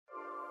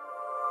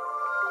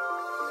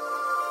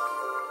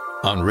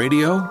On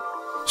radio,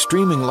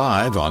 streaming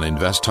live on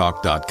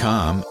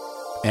investtalk.com,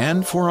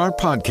 and for our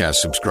podcast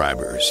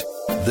subscribers.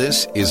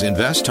 This is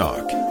Invest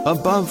Talk,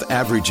 above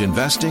average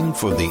investing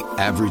for the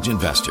average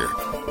investor.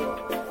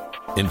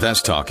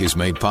 Invest Talk is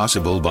made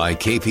possible by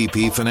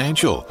KPP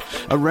Financial,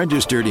 a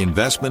registered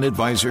investment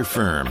advisor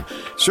firm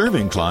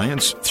serving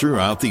clients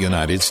throughout the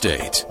United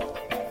States.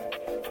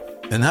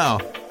 And now,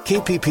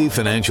 KPP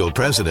Financial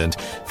President,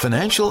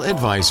 Financial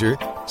Advisor,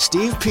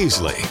 Steve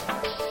Peasley.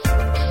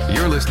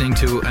 You're listening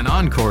to an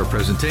encore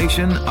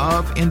presentation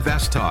of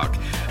Invest Talk.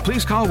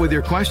 Please call with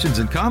your questions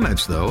and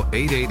comments, though,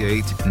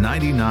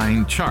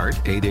 888-99-CHART,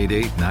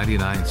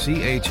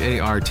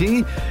 888-99-CHART,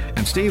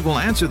 and Steve will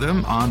answer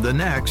them on the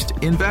next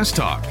Invest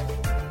Talk.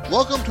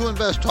 Welcome to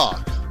Invest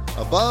Talk,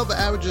 above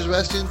average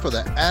investing for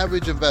the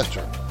average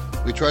investor.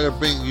 We try to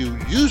bring you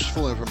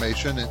useful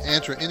information and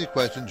answer any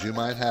questions you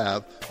might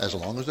have, as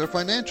long as they're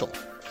financial.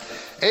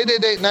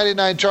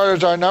 888-99-CHART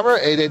is our number,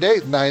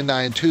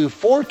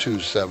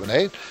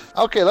 888-992-4278.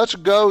 Okay, let's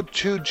go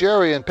to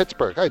Jerry in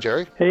Pittsburgh. Hi,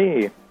 Jerry.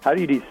 Hey, how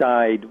do you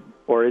decide,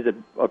 or is it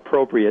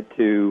appropriate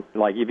to,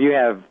 like, if you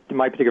have, in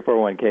my particular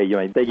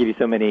 401k, they give you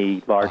so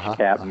many large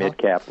cap, mid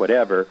cap,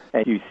 whatever,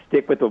 and you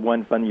stick with the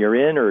one fund you're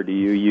in, or do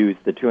you use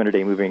the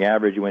 200-day moving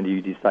average? When do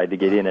you decide to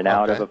get in and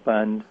out of a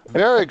fund?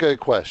 Very good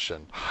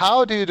question.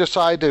 How do you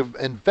decide to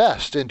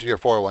invest into your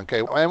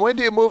 401k, and when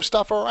do you move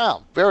stuff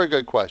around? Very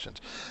good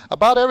questions.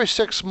 About every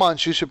 6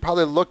 months, you should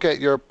probably look at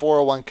your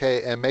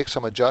 401k and make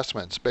some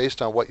adjustments based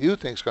on what you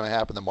think is going to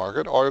happen in the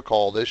market, or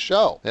call this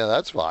show. Yeah,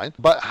 that's fine.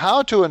 But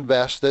how to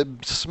invest, the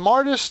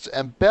smartest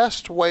and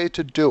best way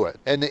to do it,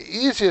 and the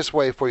easiest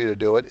way for you to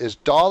do it, is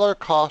dollar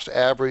cost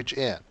average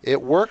in.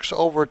 It works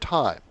over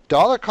time.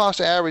 Dollar cost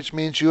average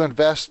means you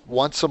invest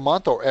once a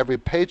month or every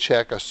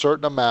paycheck a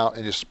certain amount,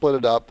 and you split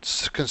it up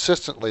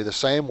consistently the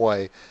same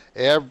way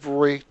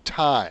every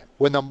time.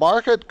 When the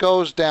market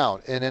goes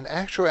down, and in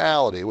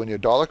actuality, when you're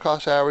dollar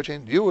cost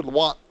averaging, you would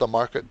want the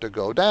market to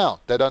go down.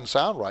 That doesn't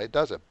sound right,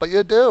 does it? But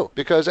you do,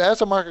 because as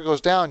the market goes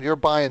down, you're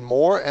buying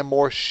more and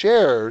more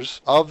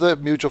shares of the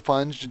mutual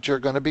funds that you're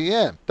going to be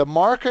in. The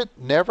market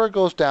never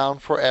goes down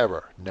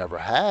forever. Never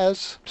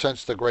has.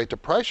 Since the Great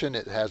Depression,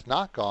 it has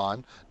not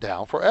gone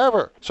down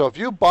forever. So if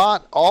you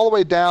bought all the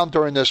way down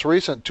during this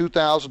recent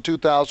 2000,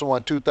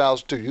 2001,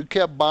 2002, you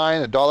kept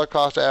buying a dollar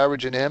cost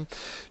averaging in,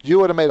 you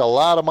would have made a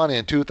lot of money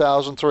in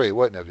 2003,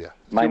 wouldn't you?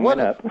 Mine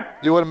went up.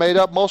 You would have made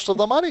up most of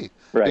the money.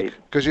 Right.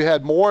 Because you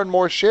had more and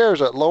more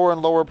shares at lower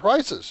and lower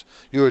prices.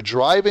 You were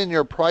driving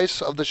your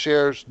price of the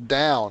shares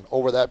down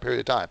over that period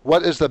of time.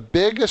 What is the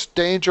biggest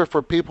danger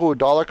for people who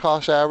dollar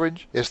cost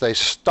average is they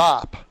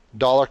stop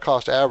dollar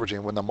cost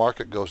averaging when the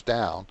market goes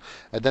down,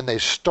 and then they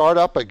start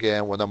up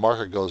again when the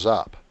market goes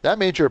up. That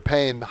means you're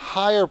paying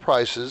higher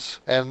prices,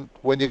 and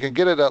when you can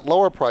get it at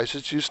lower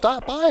prices, you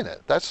stop buying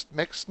it. That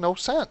makes no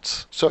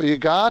sense. So you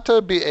got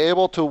to be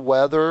able to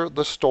weather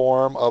the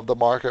storm of the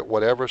market,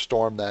 whatever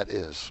storm that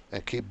is,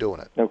 and keep doing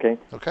it. Okay.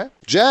 Okay?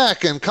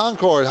 Jack in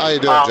Concord, how you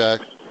doing,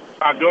 Jack?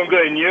 I'm doing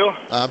good, and you?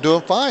 I'm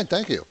doing fine,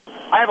 thank you.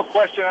 I have a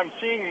question. I'm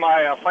seeing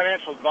my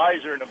financial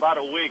advisor in about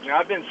a week. Now,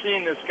 I've been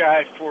seeing this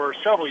guy for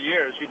several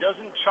years. He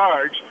doesn't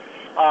charge,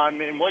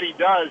 and what he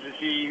does is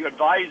he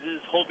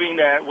advises, hoping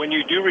that when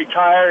you do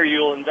retire,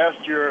 you'll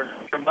invest your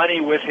money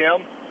with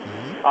him,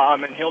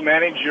 and he'll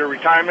manage your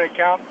retirement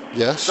account.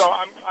 Yes. So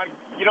I'm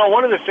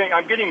one of the things,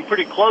 I'm getting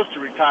pretty close to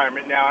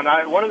retirement now,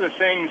 and one of the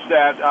things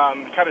that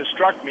kind of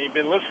struck me,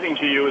 been listening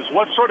to you, is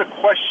what sort of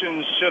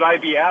questions should I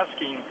be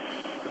asking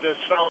this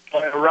fellow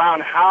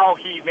around how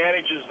he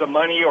manages the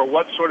money, or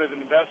what sort of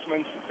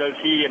investments does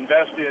he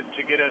invest in,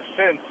 to get a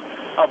sense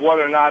of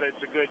whether or not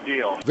it's a good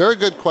deal? Very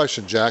good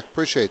question, Jack.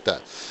 Appreciate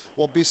that.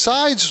 Well,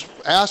 besides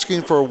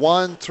asking for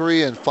 1,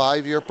 3, and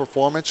 5 year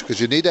performance,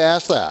 because you need to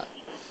ask that,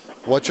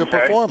 what's your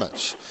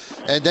performance?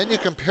 And then you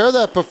compare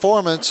that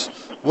performance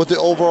with the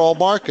overall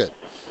market.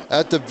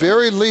 At the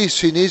very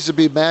least, he needs to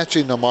be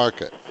matching the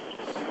market.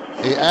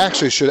 He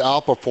actually should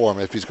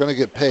outperform if he's going to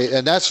get paid,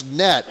 and that's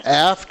net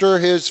after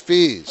his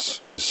fees.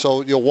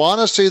 So you'll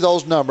want to see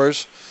those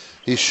numbers.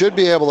 He should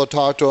be able to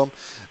talk to them.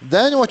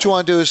 Then what you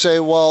want to do is say,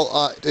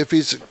 well, if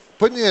he's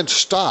putting you in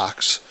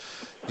stocks,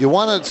 you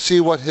want to see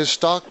what his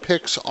stock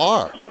picks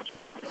are.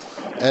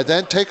 And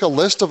then take a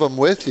list of them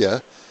with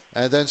you,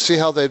 and then see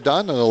how they've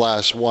done in the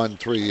last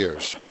 1-3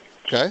 years.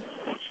 Okay?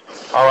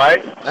 All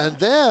right. And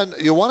then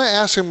you want to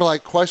ask him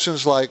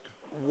questions like,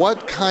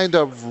 what kind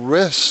of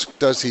risk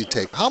does he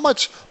take? How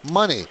much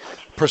money,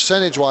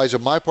 percentage-wise,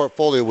 of my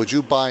portfolio would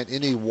you buy in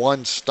any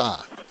one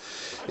stock?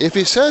 If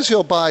he says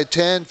he'll buy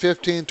 10,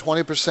 15,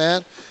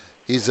 20%,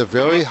 he's a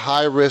very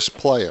high-risk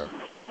player.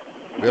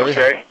 Very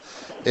high.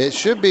 It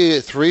should be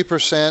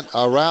 3%,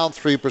 around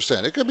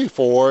 3%. It could be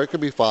 4, it could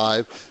be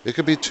 5, it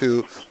could be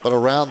 2, but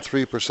around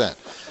 3%.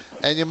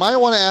 And you might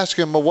want to ask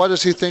him, well, what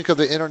does he think of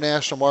the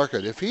international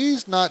market? If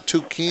he's not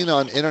too keen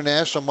on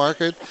international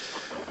market,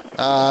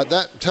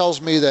 that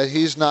tells me that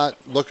he's not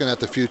looking at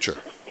the future.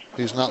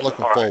 He's not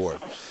looking forward.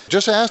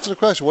 Just ask the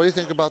question, what do you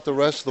think about the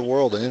rest of the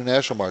world, the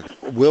international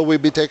market? Will we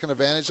be taking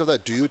advantage of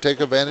that? Do you take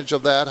advantage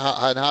of that?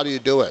 And how do you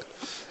do it?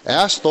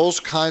 Ask those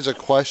kinds of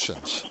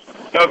questions.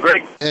 Oh,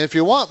 great. And if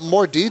you want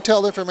more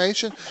detailed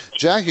information,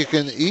 Jack, you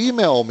can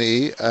email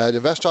me at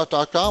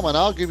investtalk.com, and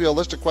I'll give you a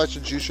list of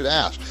questions you should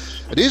ask.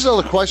 And these are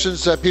the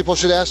questions that people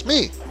should ask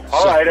me.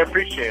 All right, I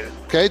appreciate it.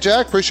 Okay,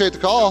 Jack, appreciate the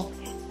call.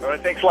 All right,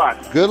 thanks a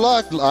lot. Good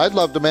luck. I'd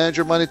love to manage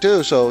your money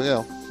too,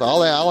 so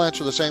I'll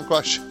answer the same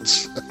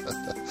questions.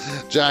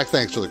 Jack,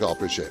 thanks for the call.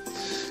 Appreciate it.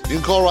 You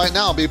can call right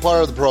now and be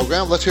part of the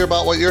program. Let's hear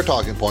about what your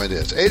talking point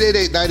is.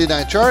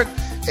 888-99-CHART,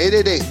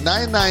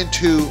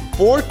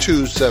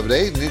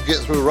 888-992-4278, and you can get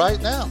through right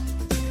now.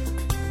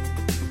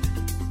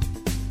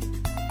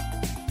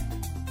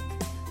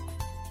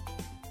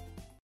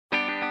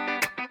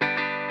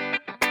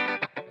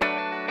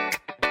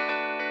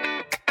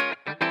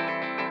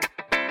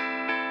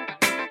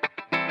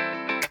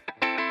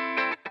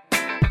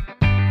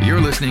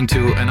 You're listening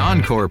to an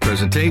encore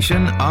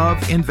presentation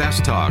of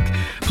Invest Talk.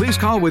 Please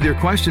call with your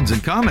questions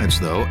and comments,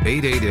 though,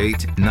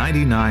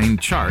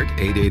 888-99-CHART,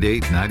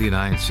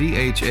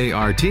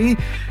 888-99-CHART,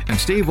 and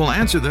Steve will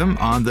answer them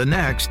on the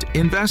next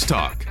Invest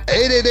Talk.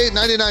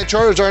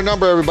 888-99-CHART is our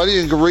number, everybody.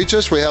 You can reach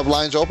us. We have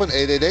lines open,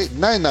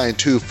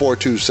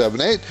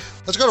 888-992-4278.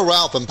 Let's go to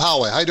Ralph in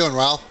Poway. How you doing,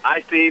 Ralph?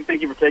 Hi, Steve.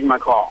 Thank you for taking my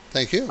call.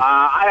 Thank you.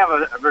 I have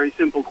a very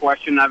simple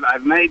question.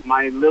 I've made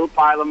my little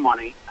pile of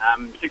money.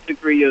 I'm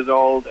 63 years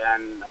old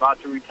and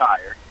about to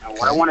retire. And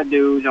what I want to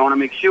do is I want to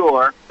make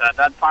sure that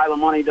that pile of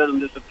money doesn't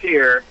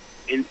disappear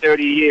in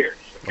 30 years.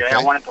 Okay?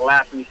 I want it to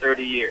last me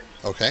 30 years.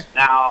 Okay.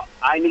 Now,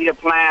 I need a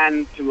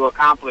plan to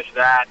accomplish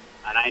that,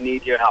 and I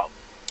need your help.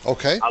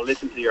 Okay. I'll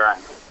listen to your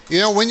answer. You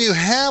know, when you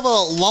have a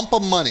lump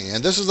of money,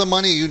 and this is the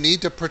money you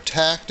need to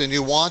protect, and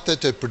you want it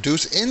to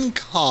produce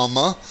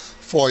income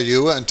for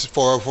you and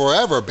for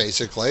forever,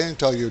 basically,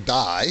 until you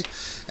die,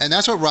 and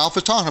that's what Ralph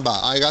is talking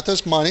about. I got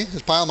this money,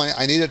 this pile of money,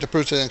 I need it to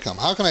produce income.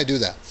 How can I do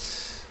that?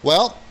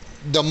 Well,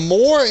 the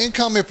more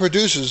income it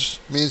produces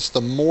means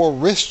the more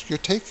risk you're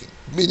taking,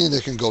 meaning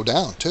it can go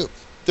down, too.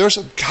 There's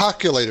some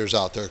calculators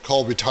out there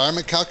called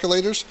retirement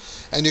calculators,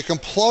 and you can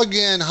plug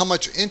in how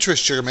much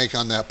interest you're making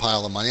on that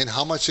pile of money and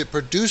how much it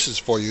produces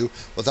for you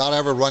without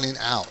ever running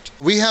out.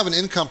 We have an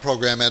income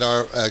program at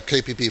our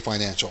KPP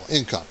Financial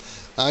Income.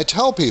 And I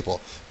tell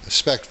people,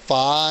 expect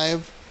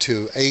 5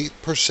 to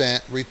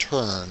 8%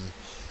 return,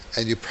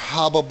 and you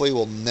probably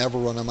will never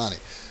run out of money.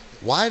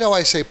 Why do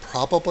I say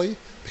probably?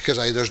 Because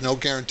there's no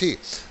guarantee.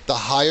 The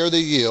higher the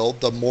yield,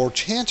 the more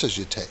chances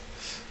you take.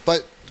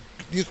 But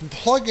you can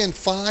plug in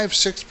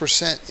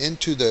 5-6%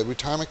 into the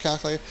retirement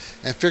calculator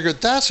and figure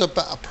that's a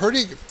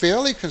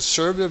fairly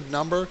conservative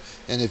number.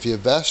 And if you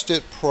invest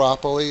it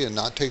properly and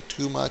not take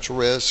too much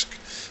risk,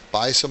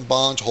 buy some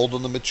bonds, hold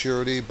them to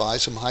maturity, buy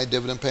some high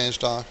dividend paying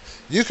stock,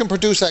 you can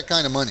produce that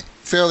kind of money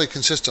fairly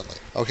consistently,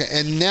 okay,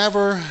 and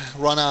never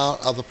run out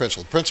of the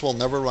principal. The principal will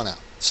never run out.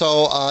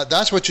 So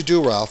that's what you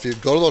do, Ralph. You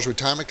go to those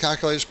retirement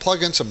calculators,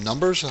 plug in some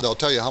numbers, and they'll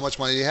tell you how much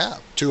money you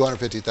have,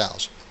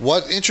 $250,000.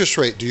 What interest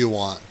rate do you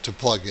want to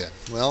plug in?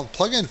 Well,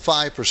 plug in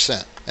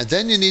 5%. And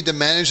then you need to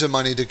manage the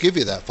money to give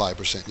you that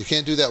 5%. You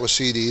can't do that with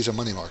CDs or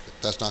money market.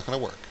 That's not going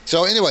to work.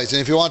 So anyways,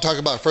 and if you want to talk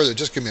about it further,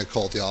 just give me a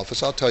call at the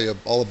office. I'll tell you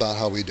all about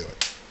how we do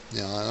it.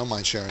 You know, I don't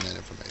mind sharing that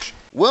information.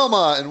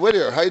 Wilma in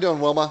Whittier. How you doing,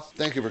 Wilma?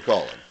 Thank you for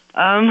calling.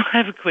 I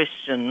have a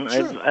question.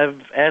 Sure.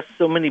 I've asked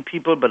so many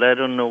people, but I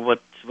don't know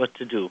what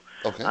to do.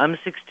 Okay. I'm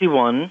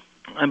 61.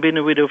 I've been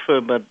a widow for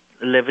about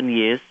 11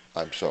 years.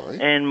 I'm sorry.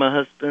 And my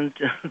husband,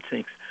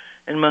 thanks.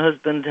 And my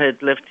husband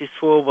had left his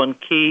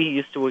 401k. He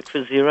used to work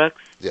for Xerox.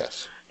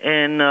 Yes.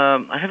 And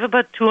I have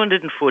about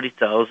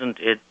 $240,000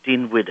 at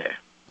Dean Wider.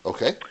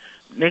 Okay.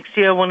 Next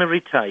year I want to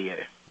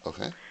retire.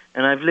 Okay.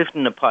 And I've lived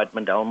in an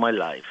apartment all my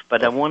life,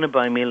 but I want to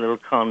buy me a little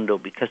condo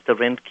because the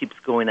rent keeps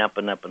going up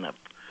and up and up.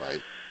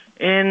 Right.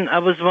 And I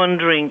was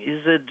wondering,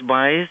 is it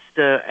wise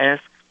to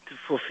ask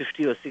for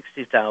 $50,000 or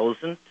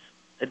 $60,000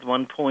 at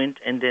one point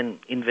and then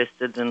invest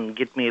it and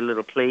get me a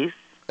little place?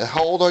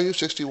 How old are you?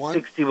 61?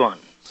 61.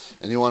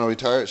 And you want to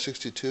retire at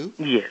 62?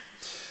 Yes.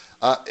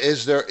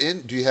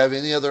 Do you have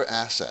any other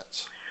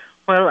assets?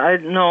 Well,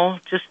 no,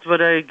 just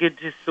what I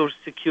get is Social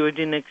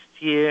Security next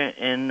year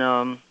and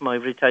my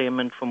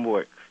retirement from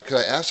work. Could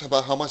I ask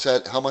about how much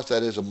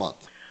that is a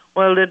month?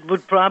 Well, that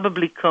would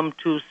probably come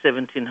to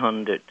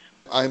 $1,700.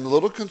 I'm a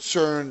little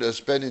concerned of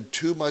spending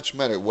too much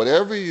money.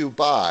 Whatever you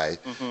buy,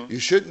 you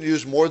shouldn't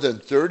use more than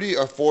 30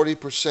 or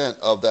 40%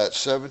 of that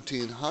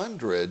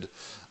 $1,700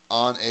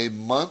 on a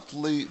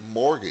monthly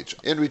mortgage.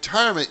 In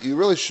retirement, you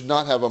really should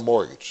not have a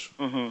mortgage.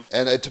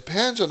 And it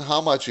depends on how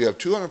much you have.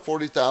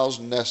 $240,000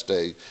 nest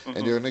egg,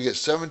 and you're going to get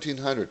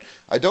 $1,700.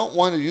 I don't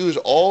want to use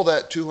all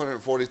that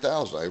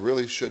 $240,000. I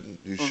really shouldn't.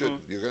 You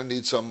shouldn't. You're going to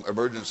need some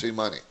emergency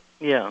money.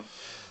 Yeah.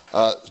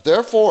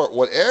 Therefore,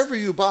 whatever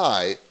you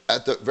buy,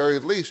 at the very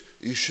least,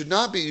 you should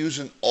not be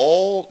using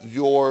all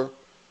your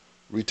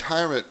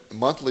retirement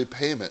monthly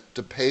payment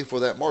to pay for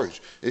that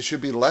mortgage. It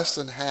should be less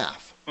than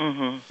half.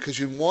 Because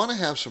you want to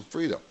have some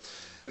freedom.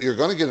 You're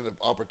going to get an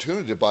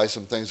opportunity to buy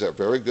some things at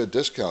very good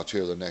discounts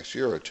here the next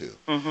year or two.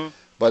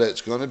 But it's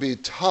going to be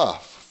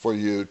tough for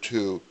you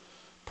to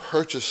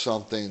purchase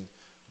something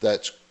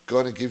that's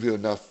going to give you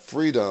enough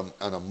freedom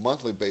on a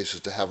monthly basis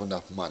to have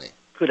enough money.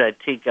 Could I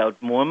take out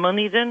more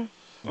money then?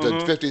 Than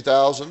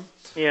 $50,000?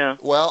 Yeah.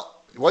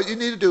 Well, what you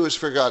need to do is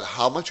figure out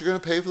how much you're going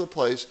to pay for the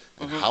place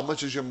and how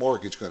much is your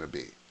mortgage going to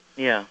be.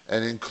 Yeah.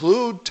 And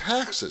include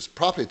taxes,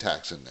 property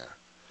tax in there.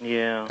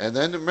 Yeah. And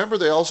then remember,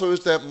 they also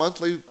is that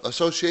monthly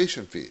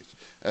association fees.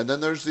 And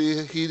then there's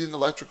the heating,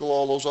 electrical,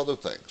 all those other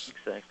things.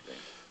 Exactly.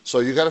 So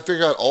you got to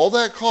figure out all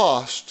that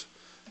cost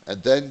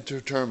and then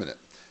determine it.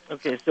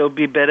 Okay, so it'd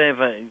be better if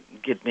I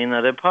get me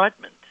another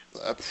apartment.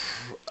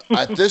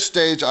 At this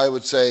stage, I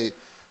would say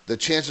the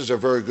chances are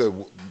very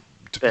good.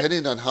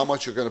 Depending on how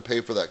much you're going to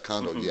pay for that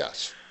condo,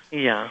 yes.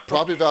 Yeah.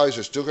 Property values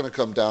are still going to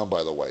come down,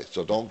 by the way,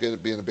 so don't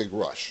be in a big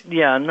rush.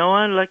 Yeah, no,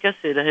 like I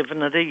said, I have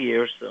another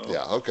year or so.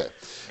 Yeah, okay.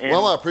 And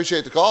well, I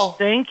appreciate the call.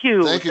 Thank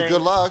you. Thank you.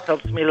 Good luck.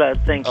 Helps me a lot.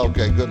 Thank you.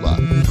 Okay, good luck.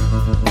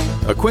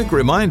 A quick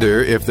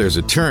reminder, if there's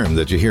a term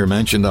that you hear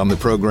mentioned on the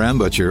program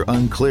but you're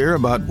unclear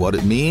about what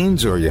it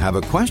means or you have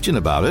a question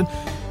about it,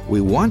 we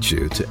want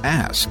you to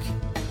ask.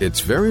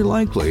 It's very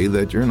likely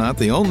that you're not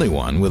the only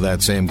one with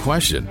that same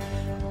question.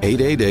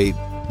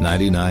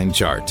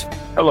 888-99-CHART.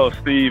 Hello,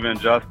 Steve and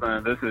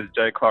Justin. This is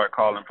Jay Clark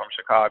calling from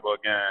Chicago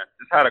again.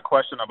 Just had a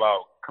question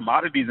about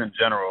commodities in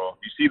general.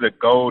 You see the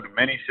gold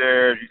mini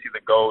shares, you see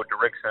the gold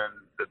Dirksen,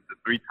 the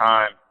 3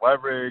 times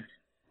leverage,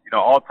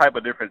 all type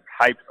of different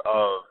types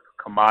of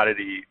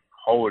commodity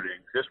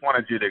holdings. Just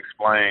wanted you to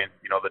explain,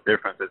 the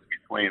differences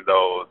between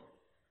those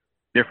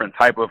different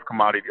type of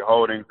commodity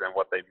holdings and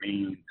what they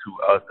mean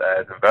to us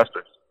as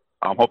investors.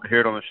 Hope to hear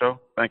it on the show.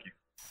 Thank you.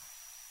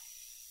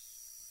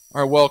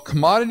 All right, well,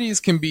 commodities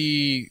can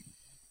be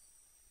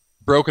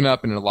broken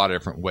up in a lot of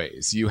different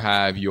ways. You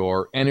have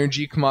your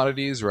energy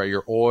commodities, right?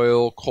 Your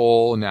oil,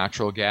 coal,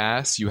 natural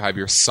gas. You have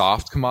your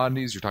soft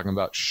commodities. You're talking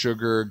about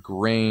sugar,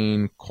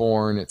 grain,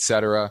 corn,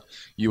 etc.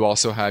 You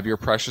also have your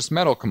precious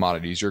metal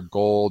commodities, your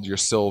gold, your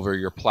silver,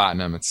 your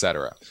platinum,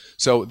 etc.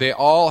 So they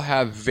all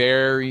have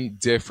very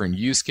different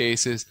use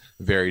cases,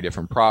 very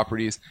different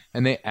properties,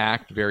 and they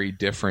act very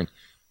different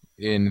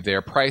in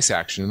their price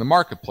action in the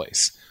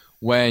marketplace.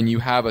 When you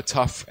have a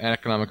tough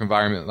economic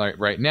environment like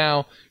right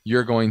now,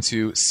 you're going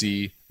to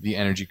see the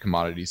energy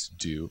commodities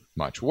do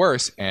much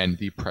worse and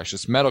the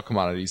precious metal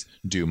commodities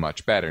do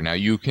much better. Now,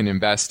 you can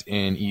invest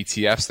in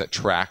ETFs that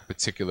track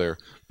particular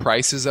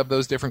prices of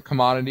those different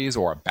commodities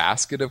or a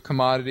basket of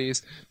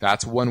commodities.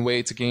 That's one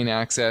way to gain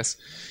access.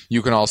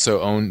 You can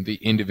also own the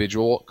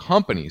individual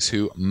companies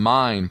who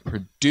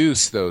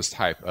produce those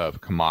type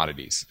of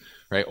commodities,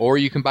 right? Or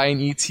you can buy an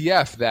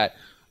ETF that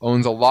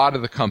owns a lot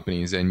of the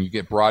companies and you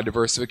get broad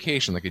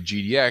diversification, like a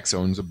GDX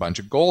owns a bunch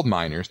of gold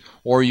miners.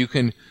 Or you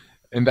can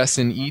invest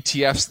in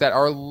ETFs that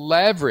are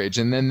leveraged,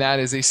 and then that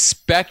is a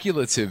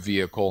speculative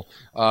vehicle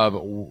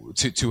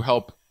to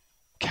help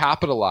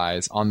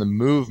capitalize on the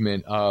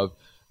movement of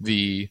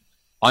the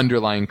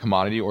underlying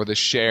commodity or the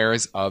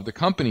shares of the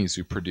companies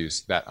who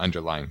produce that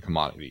underlying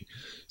commodity.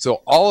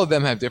 So all of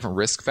them have different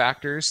risk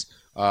factors.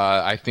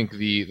 I think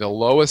the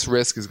lowest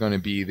risk is going to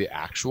be the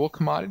actual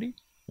commodity,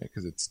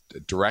 because it's a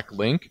direct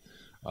link.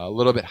 A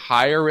little bit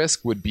higher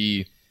risk would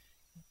be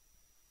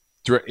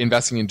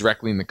investing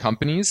directly in the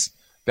companies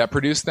that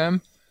produce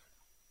them.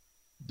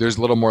 There's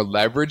a little more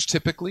leverage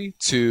typically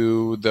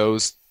to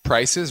those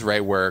prices,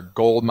 right? Where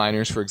gold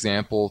miners, for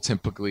example,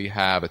 typically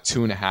have a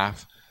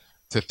 2.5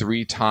 to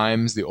 3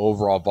 times the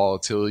overall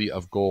volatility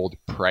of gold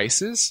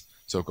prices.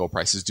 So if gold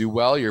prices do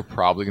well, you're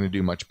probably going to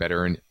do much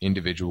better in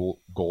individual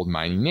gold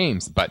mining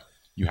names. But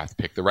you have to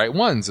pick the right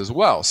ones as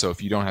well. So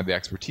if you don't have the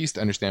expertise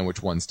to understand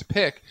which ones to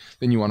pick,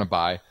 then you want to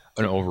buy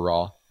an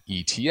overall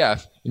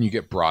ETF and you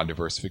get broad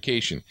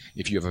diversification.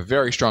 If you have a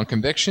very strong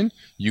conviction,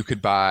 you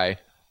could buy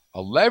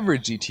a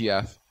leveraged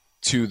ETF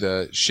to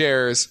the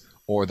shares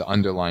or the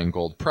underlying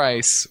gold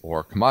price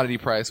or commodity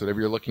price,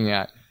 whatever you're looking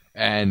at,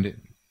 and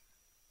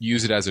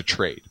use it as a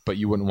trade. But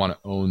you wouldn't want to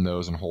own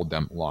those and hold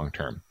them long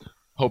term.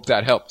 Hope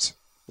that helps.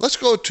 Let's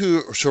go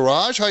to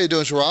Suraj. How you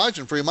doing, Suraj,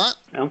 in Fremont?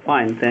 I'm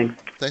fine,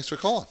 thanks. Thanks for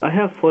calling. I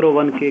have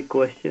 401k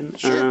question.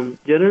 Sure.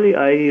 Generally,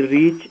 I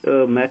reach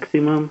a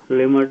maximum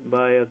limit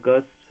by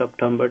August,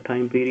 September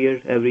time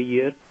period every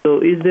year.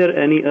 So is there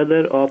any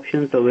other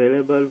options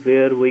available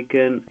where we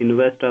can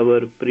invest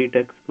our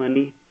pre-tax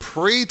money?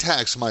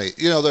 Pre-tax money.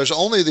 There's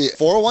only the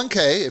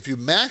 401k. If you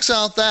max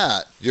out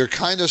that, you're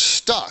kind of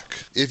stuck.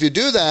 If you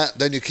do that,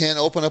 then you can't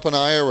open up an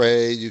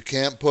IRA. You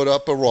can't put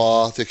up a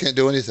Roth. You can't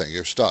do anything.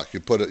 You're stuck.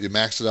 You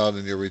max it out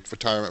in your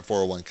retirement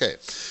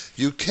 401k.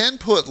 You can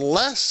put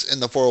less in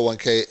the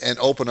 401k and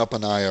open up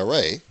an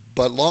IRA,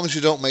 but as long as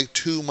you don't make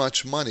too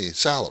much money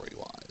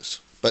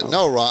salary-wise. But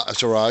no,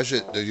 Suraj,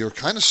 you're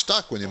kind of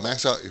stuck when you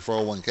max out your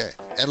 401k.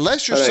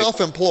 Unless you're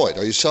self-employed.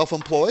 Are you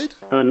self-employed?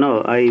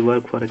 No, I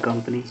work for a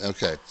company.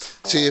 Okay.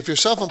 See, if you're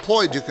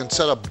self-employed, you can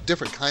set up a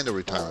different kind of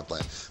retirement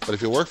plan. But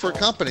if you work for a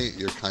company,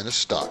 you're kind of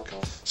stuck.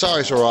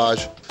 Sorry,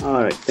 Suraj.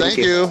 All right. Thank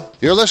you.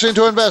 You're listening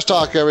to Invest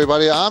Talk,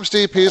 everybody. I'm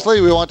Steve Peasley.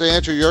 We want to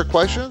answer your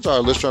questions. Our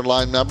listener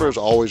line number is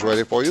always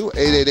ready for you.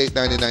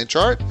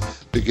 888-99-CHART.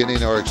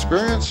 Beginning our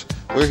experience.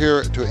 We're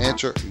here to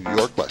answer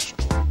your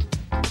questions.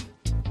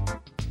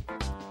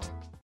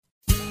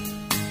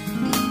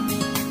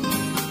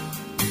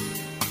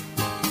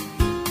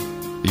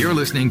 You're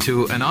listening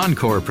to an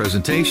encore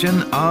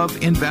presentation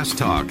of Invest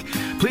Talk.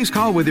 Please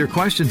call with your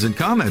questions and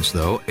comments,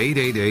 though,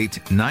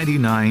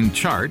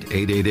 888-99-CHART,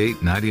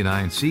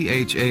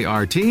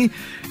 888-99-CHART,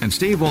 and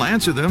Steve will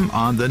answer them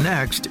on the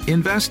next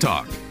Invest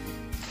Talk.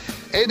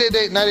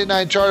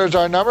 888-99-CHART is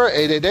our number,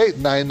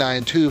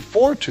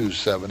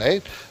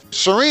 888-992-4278.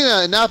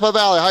 Serena in Napa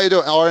Valley, how you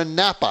doing? Or in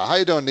Napa, how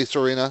you doing,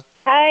 Serena?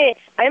 Hi,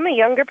 I'm a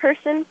younger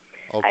person.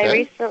 Okay. I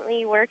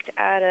recently worked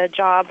at a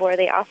job where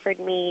they offered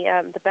me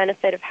the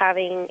benefit of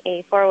having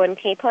a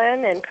 401k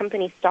plan and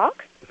company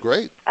stock.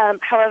 Great.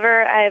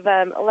 However, I've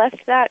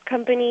left that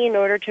company in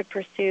order to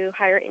pursue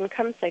higher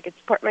income so I could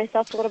support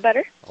myself a little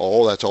better.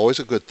 Oh, that's always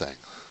a good thing.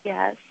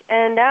 Yes.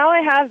 And now I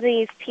have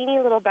these teeny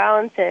little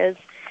balances,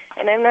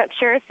 and I'm not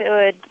sure if it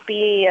would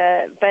be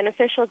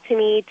beneficial to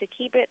me to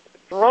keep it,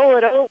 roll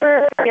it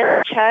over, get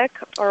a check,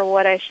 or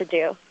what I should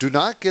do. Do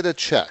not get a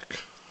check.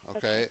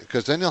 Okay,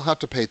 because then you'll have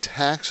to pay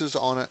taxes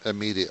on it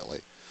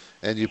immediately,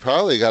 and you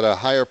probably got a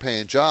higher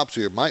paying job, so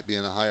you might be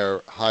in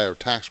a higher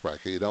tax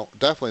bracket. You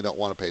definitely don't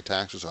want to pay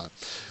taxes on it.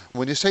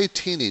 When you say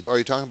teeny, are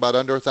you talking about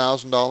under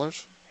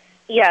 $1,000?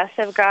 Yes,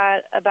 I've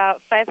got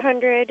about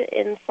 $500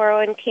 in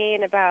 401k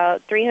and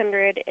about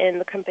 $300 in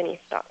the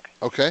company stock.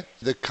 Okay,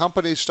 the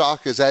company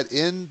stock, is that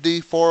in the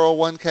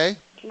 401k?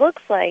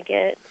 Looks like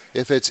it.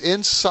 If it's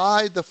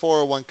inside the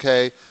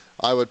 401k,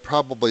 I would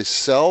probably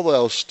sell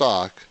those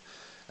stock.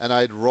 And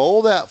I'd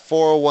roll that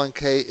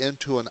 401k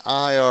into an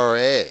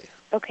IRA.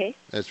 Okay.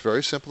 It's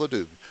very simple to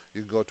do.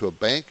 You can go to a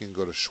bank, you can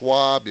go to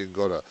Schwab, you can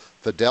go to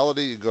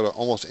Fidelity, you can go to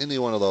almost any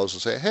one of those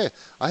and say, hey,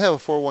 I have a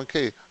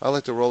 401k, I'd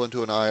like to roll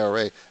into an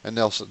IRA, and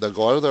they'll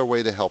go out of their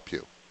way to help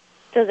you.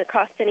 Does it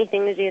cost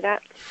anything to do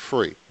that?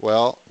 Free.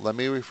 Well, let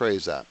me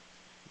rephrase that.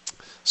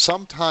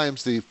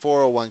 Sometimes the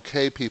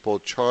 401k people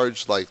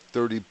charge like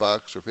 $30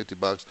 or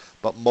 $50,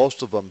 but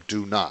most of them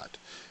do not.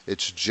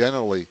 It's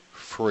generally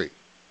free.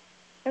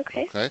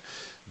 Okay.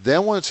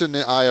 Then when it's in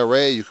the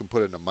IRA, you can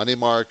put it in a money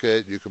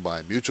market. You can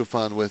buy a mutual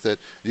fund with it.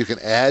 You can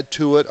add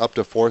to it up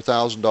to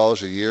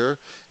 $4,000 a year.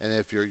 And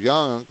if you're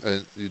young,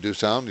 and you do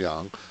sound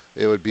young,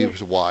 it would be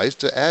wise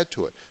to add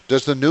to it.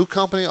 Does the new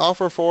company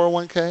offer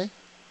 401k?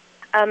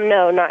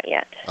 No, not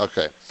yet.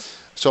 Okay.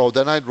 So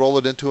then I'd roll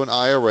it into an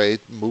IRA,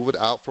 move it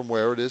out from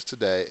where it is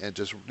today, and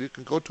you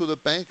can go to the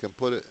bank and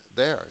put it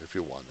there if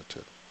you wanted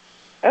to.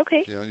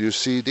 Okay. Use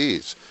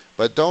CDs.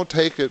 But don't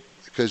take it,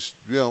 because,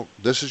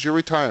 this is your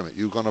retirement.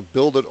 You're going to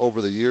build it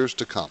over the years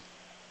to come.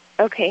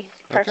 Okay,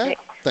 perfect. Okay?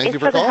 Thank you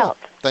for calling. Help.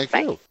 Thank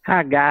you.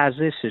 Hi, guys.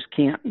 This is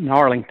Kent in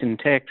Arlington,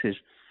 Texas.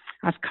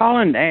 I was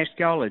calling to ask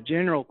y'all a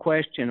general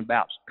question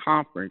about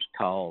conference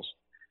calls.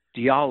 Do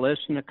y'all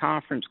listen to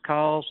conference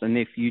calls? And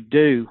if you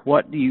do,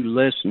 what do you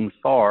listen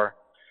for?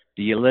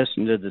 Do you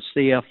listen to the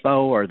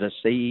CFO or the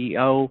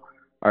CEO,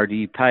 or do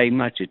you pay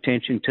much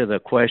attention to the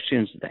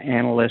questions the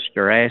analysts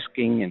are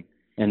asking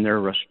and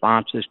their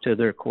responses to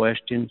their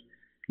questions?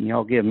 Can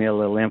y'all give me a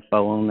little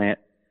info on that?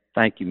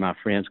 Thank you, my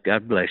friends.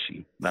 God bless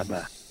you.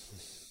 Bye-bye.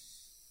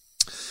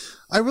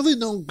 I really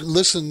don't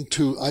listen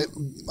to, I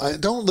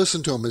don't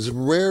listen to them. It's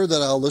rare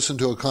that I'll listen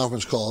to a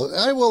conference call.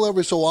 I will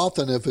every so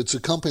often if it's a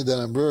company that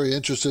I'm very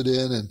interested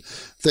in and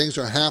things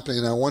are happening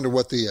and I wonder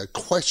what the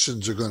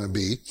questions are going to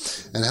be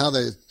and how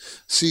the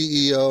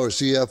CEO or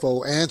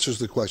CFO answers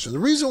the question. The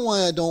reason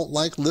why I don't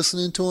like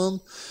listening to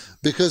them,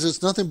 because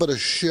it's nothing but a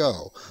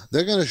show.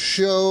 They're going to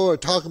show or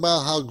talk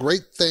about how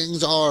great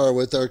things are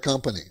with their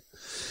company.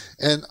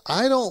 And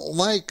I don't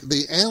like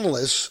the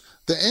analysts.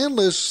 The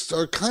analysts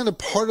are kind of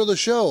part of the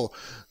show.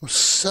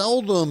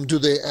 Seldom do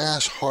they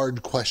ask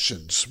hard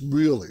questions,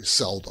 really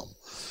seldom.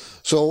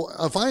 So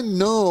if I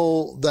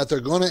know that they're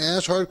going to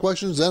ask hard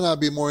questions, then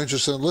I'd be more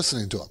interested in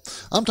listening to them.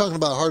 I'm talking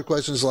about hard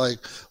questions like,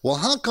 well,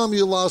 how come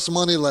you lost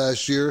money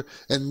last year?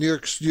 And your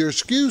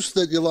excuse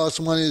that you lost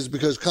money is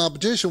because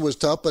competition was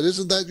tough, but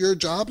isn't that your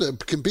job to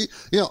compete?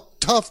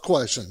 Tough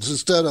questions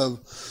instead of,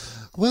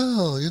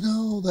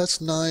 well, that's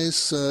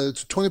nice.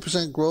 It's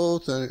 20%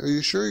 growth. Are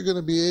you sure you're going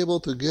to be able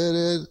to get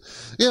it?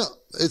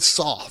 It's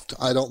soft.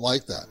 I don't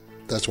like that.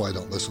 That's why I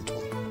don't listen to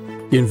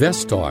them.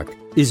 Invest Talk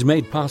is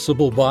made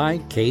possible by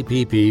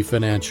KPP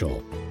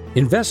Financial.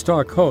 Invest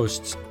Talk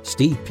hosts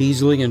Steve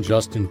Peasley and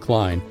Justin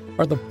Klein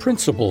are the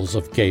principals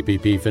of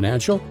KPP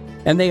Financial,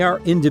 and they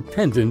are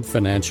independent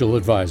financial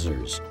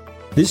advisors.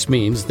 This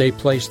means they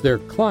place their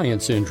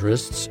clients'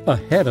 interests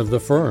ahead of the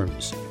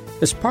firm's.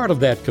 As part of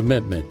that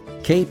commitment,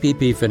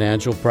 KPP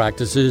Financial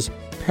practices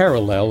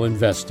parallel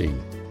investing,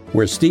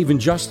 where Steve and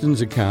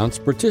Justin's accounts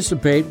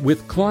participate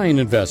with client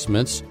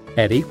investments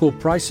at equal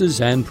prices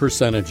and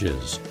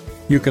percentages.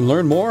 You can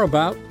learn more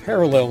about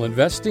parallel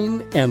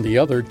investing and the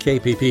other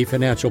KPP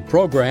Financial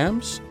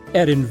programs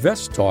at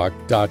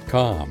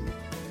investtalk.com.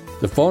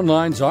 The phone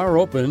lines are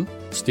open.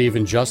 Steve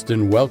and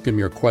Justin welcome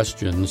your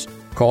questions.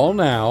 Call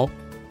now,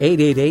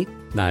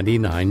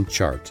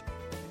 888-99-CHART.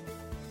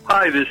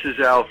 Hi, this is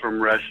Al from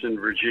Reston,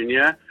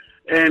 Virginia.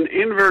 An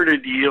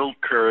inverted yield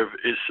curve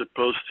is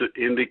supposed to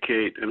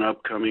indicate an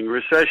upcoming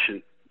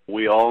recession.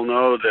 We all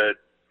know that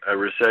a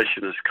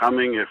recession is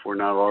coming if we're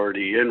not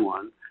already in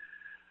one.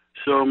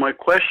 So my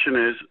question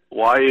is,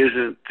 why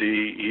isn't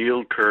the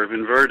yield curve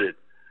inverted?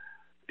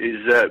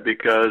 Is that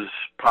because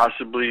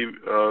possibly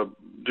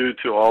due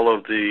to all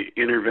of the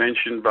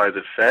intervention by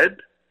the Fed?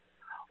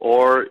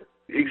 Or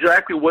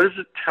exactly what is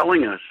it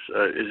telling us?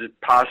 Is it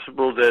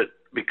possible that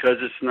because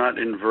it's not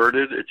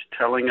inverted, it's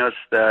telling us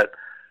that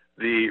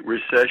the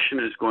recession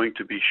is going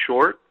to be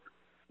short?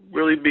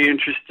 Really be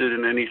interested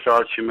in any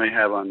thoughts you may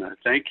have on that.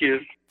 Thank you.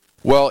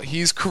 Well,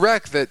 he's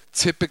correct that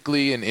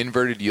typically an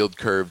inverted yield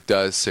curve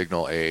does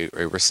signal a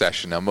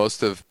recession. Now,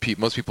 most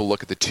people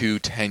look at the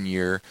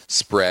 2-10-year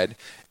spread,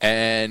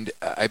 and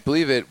I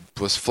believe it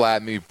was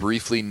flat, maybe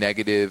briefly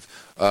negative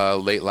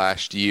late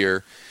last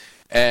year.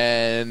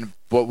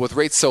 But with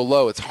rates so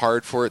low, it's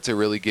hard for it to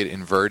really get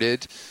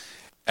inverted.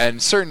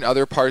 And certain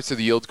other parts of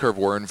the yield curve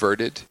were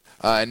inverted.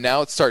 And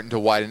now it's starting to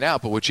widen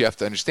out. But what you have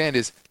to understand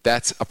is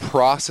that's a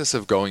process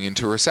of going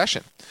into a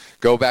recession.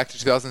 Go back to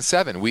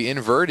 2007. We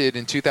inverted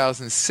in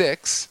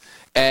 2006,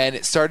 and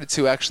it started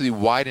to actually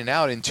widen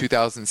out in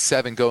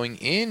 2007, going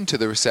into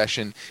the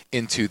recession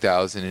in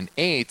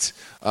 2008,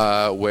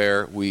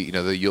 where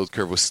the yield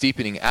curve was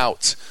steepening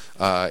out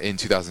in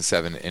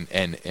 2007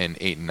 and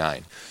 8 and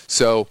 9.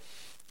 So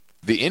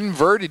the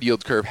inverted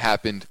yield curve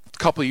happened a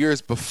couple of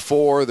years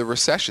before the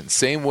recession.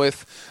 Same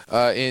with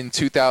in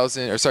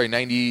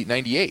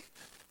 98,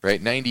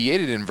 right?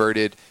 98 it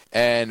inverted,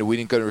 and we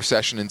didn't go to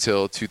recession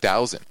until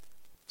 2000.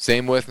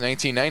 Same with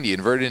 1990,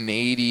 inverted in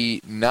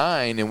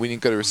 89, and we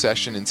didn't go to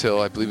recession until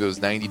I believe it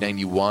was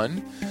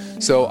 91.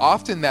 So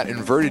often that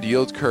inverted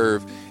yield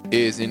curve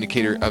is an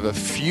indicator of a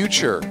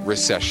future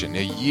recession,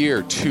 a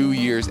year, 2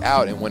 years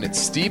out. And when it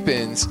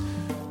steepens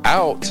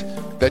out,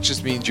 that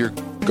just means you're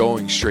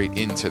going straight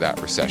into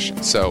that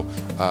recession. So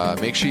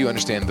make sure you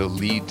understand the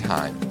lead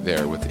time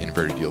there with the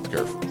inverted yield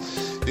curve.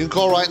 You can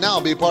call right now,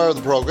 be part of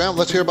the program.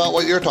 Let's hear about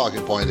what your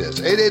talking point is.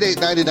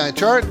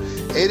 888-99-CHART,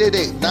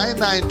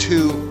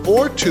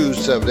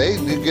 888-992-4278,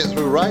 and you can get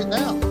through right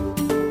now.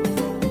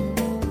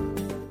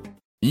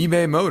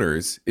 eBay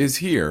Motors is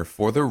here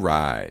for the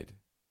ride.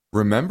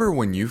 Remember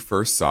when you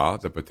first saw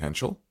the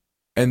potential?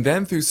 And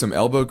then through some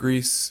elbow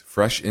grease,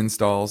 fresh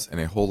installs,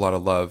 and a whole lot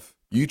of love,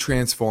 you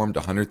transformed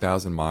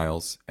 100,000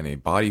 miles and a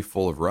body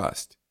full of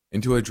rust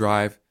into a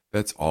drive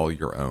that's all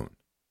your own.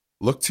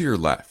 Look to your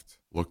left.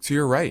 Look to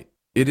your right.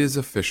 It is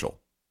official.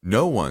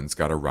 No one's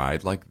got a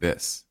ride like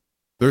this.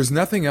 There's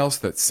nothing else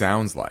that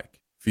sounds like,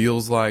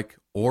 feels like,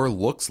 or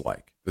looks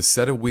like the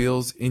set of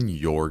wheels in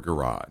your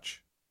garage.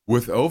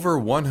 With over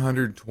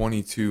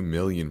 122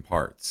 million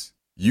parts,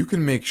 you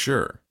can make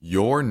sure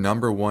your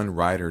number one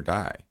ride or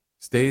die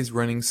stays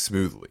running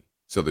smoothly,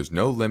 so there's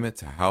no limit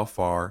to how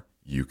far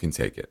you can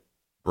take it.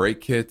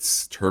 Brake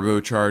kits,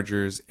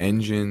 turbochargers,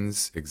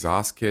 engines,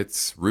 exhaust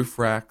kits, roof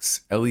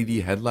racks, LED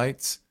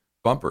headlights,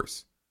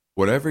 bumpers,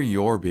 whatever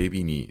your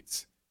baby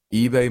needs,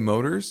 eBay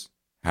Motors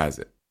has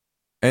it.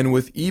 And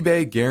with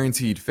eBay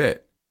Guaranteed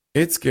Fit,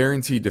 it's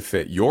guaranteed to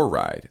fit your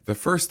ride the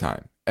first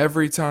time,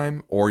 every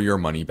time, or your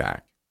money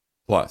back.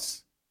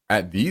 Plus,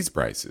 at these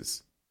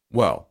prices,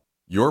 well,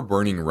 you're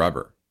burning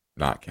rubber,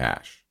 not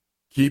cash.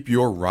 Keep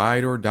your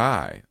ride or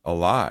die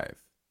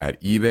alive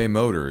at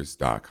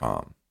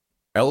ebaymotors.com.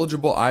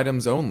 Eligible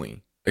items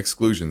only.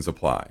 Exclusions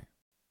apply.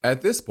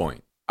 At this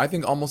point, I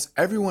think almost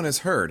everyone has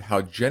heard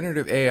how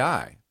generative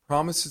AI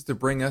promises to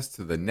bring us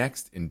to the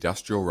next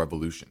industrial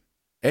revolution.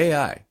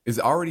 AI is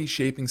already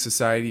shaping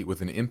society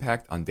with an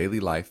impact on daily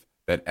life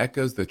that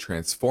echoes the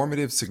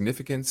transformative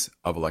significance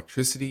of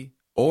electricity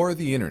or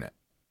the internet.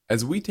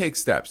 As we take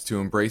steps to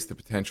embrace the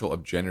potential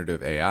of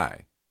generative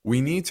AI,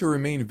 we need to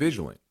remain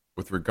vigilant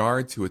with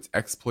regard to its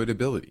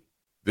exploitability.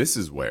 This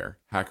is where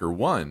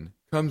HackerOne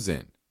comes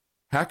in.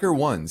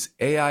 HackerOne's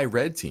AI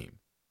Red Team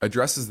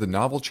addresses the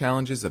novel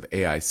challenges of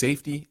AI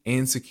safety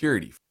and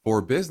security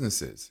for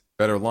businesses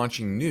that are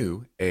launching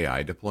new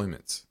AI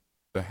deployments.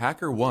 The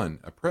HackerOne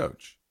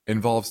approach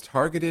involves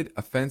targeted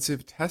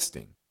offensive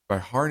testing by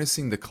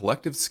harnessing the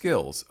collective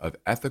skills of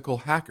ethical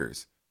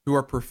hackers who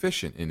are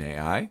proficient in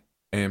AI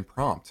and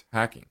prompt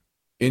hacking.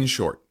 In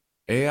short,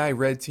 AI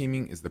red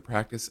teaming is the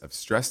practice of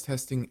stress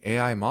testing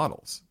AI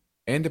models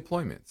and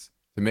deployments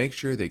to make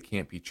sure they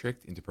can't be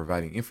tricked into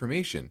providing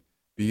information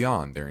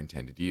beyond their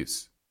intended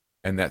use,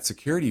 and that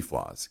security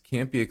flaws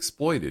can't be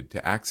exploited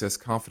to access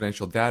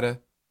confidential data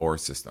or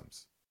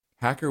systems.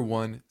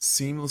 HackerOne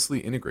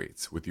seamlessly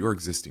integrates with your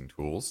existing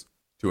tools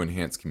to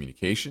enhance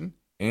communication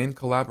and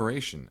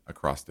collaboration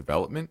across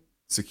development,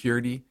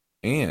 security,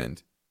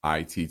 and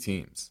IT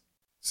teams.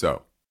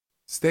 So,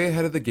 stay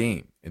ahead of the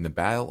game in the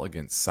battle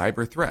against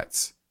cyber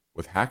threats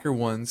with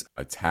HackerOne's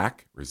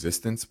attack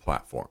resistance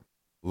platform.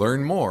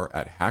 Learn more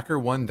at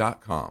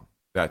hackerone.com.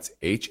 That's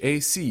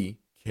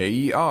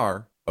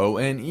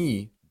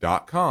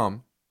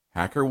HackerOne.com,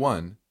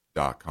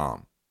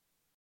 hackerone.com.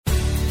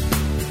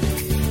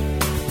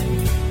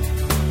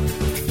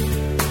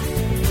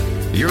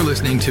 You're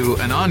listening to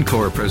an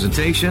encore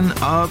presentation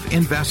of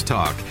Invest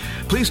Talk.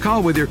 Please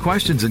call with your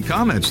questions and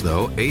comments,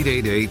 though,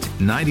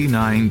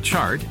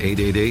 888-99-CHART,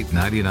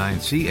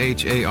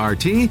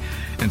 888-99-CHART,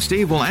 and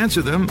Steve will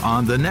answer them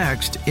on the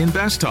next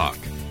Invest Talk.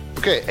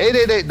 Okay,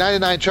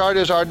 888-99-CHART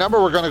is our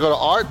number. We're going to go to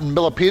Art in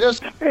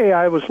Milpitas. Hey,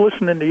 I was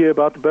listening to you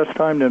about the best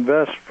time to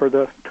invest for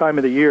the time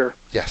of the year.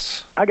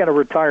 Yes. I got a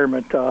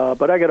retirement,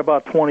 but I got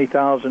about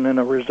 $20,000 in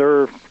a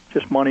reserve,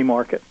 just money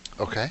market.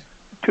 Okay.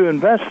 To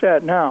invest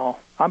that now,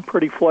 I'm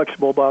pretty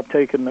flexible about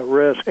taking the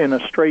risk in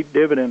a straight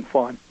dividend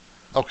fund.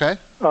 Okay.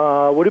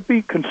 Would it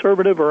be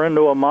conservative or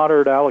into a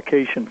moderate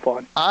allocation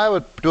fund? I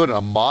would do it in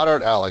a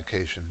moderate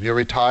allocation. You're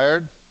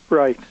retired?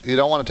 Right. You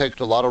don't want to take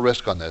a lot of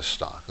risk on this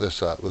stock,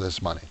 with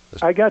this money.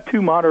 I got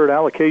 2 moderate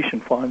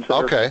allocation funds that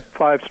are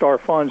 5-star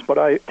funds, but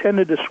I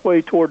tended to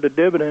sway toward the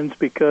dividends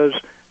because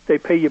they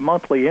pay you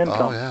monthly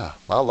income. Oh, yeah.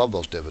 I love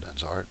those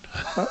dividends, Art.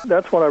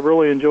 That's what I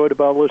really enjoyed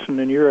about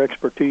listening to your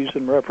expertise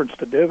in reference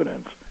to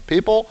dividends.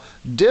 People,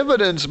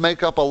 dividends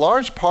make up a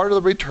large part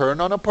of the return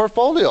on a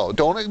portfolio.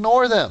 Don't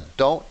ignore them.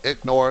 Don't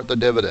ignore the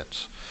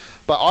dividends.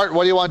 But, Art,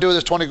 what do you want to do with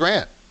this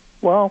 $20,000?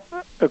 Well,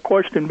 the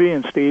question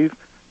being, Steve,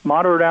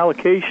 moderate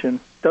allocation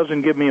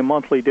doesn't give me a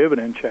monthly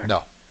dividend check.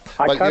 No.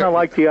 I kind of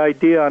like the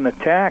idea on a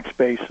tax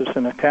basis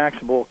in a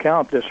taxable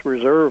account, this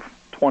reserve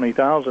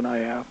 $20,000 I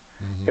have.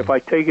 Mm-hmm. If I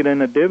take it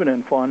in a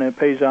dividend fund and it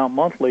pays out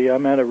monthly,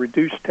 I'm at a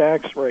reduced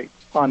tax rate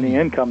on the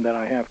income that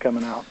I have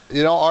coming out.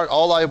 You know, Art,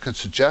 all I can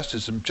suggest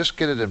is just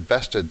get it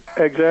invested.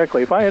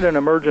 Exactly. If I had an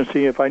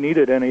emergency, if I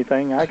needed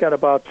anything, I got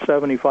about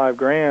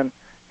 $75,000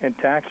 in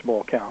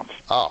taxable accounts.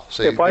 Oh,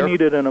 see, if I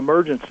needed an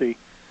emergency,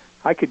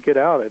 I could get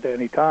out at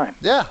any time.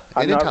 Yeah,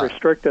 anytime. I'm not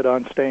restricted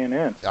on staying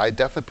in. I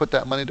definitely put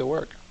that money to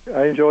work.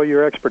 I enjoy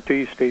your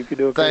expertise, Steve. You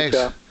do a great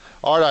job.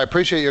 Art, I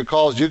appreciate your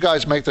calls. You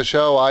guys make the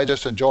show. I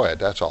just enjoy it.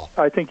 That's all.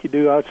 I think you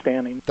do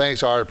outstanding.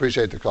 Thanks, Art.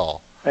 Appreciate the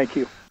call. Thank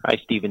you. Hi,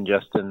 Steve and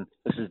Justin.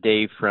 This is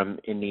Dave from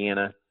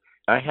Indiana.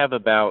 I have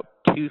about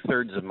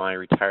 2/3 of my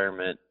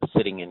retirement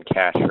sitting in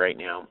cash right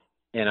now,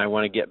 and I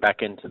want to get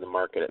back into the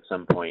market at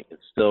some point.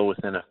 It's still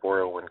within a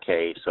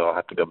 401k, so I'll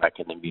have to go back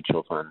into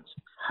mutual funds.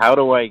 How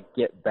do I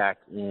get back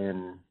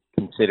in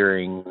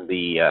considering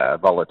the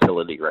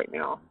volatility right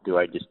now? Do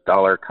I just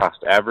dollar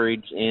cost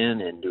average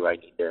in, and do I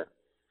need to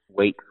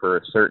wait for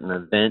a certain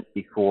event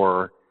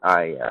before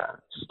I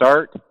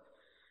start?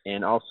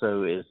 And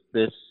also, is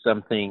this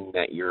something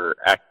that your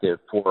active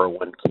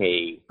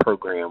 401k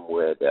program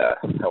would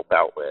help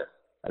out with?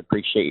 I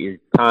appreciate your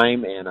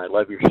time, and I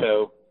love your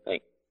show.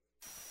 Thanks.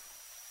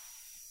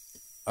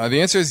 The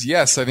answer is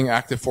yes. I think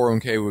active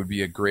 401k would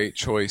be a great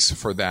choice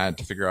for that,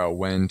 to figure out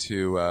when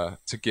to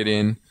get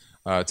in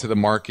to the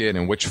market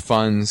and which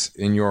funds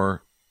in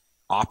your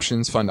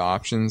fund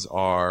options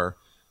are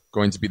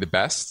going to be the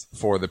best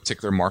for the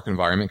particular market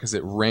environment, because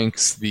it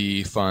ranks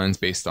the funds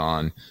based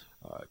on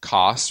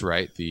cost,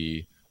 right?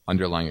 The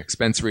underlying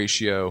expense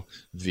ratio,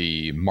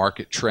 the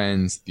market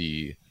trends,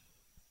 the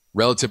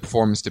relative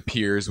performance to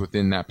peers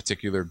within that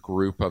particular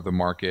group of the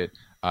market,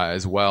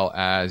 as well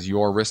as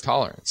your risk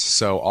tolerance.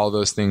 So all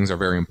those things are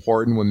very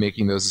important when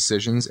making those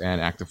decisions, and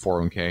active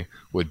 401k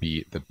would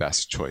be the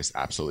best choice,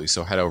 absolutely.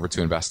 So head over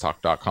to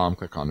investtalk.com,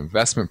 click on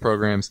investment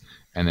programs,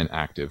 and then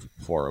active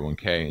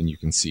 401k, and you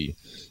can see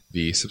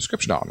the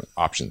subscription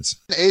options.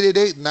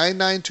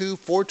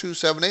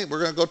 888-992-4278. We're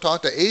going to go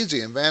talk to AZ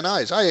in Van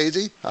Nuys. Hi,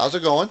 AZ. How's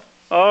it going?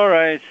 All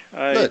right.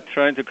 I'm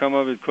trying to come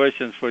up with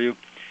questions for you.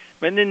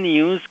 When the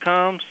news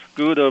comes,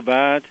 good or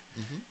bad,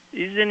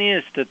 is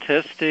any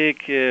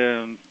statistic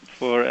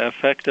for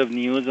effective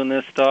news on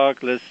the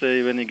stock? Let's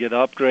say when you get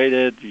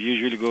upgraded, it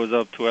usually goes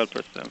up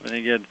 12%. When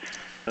you get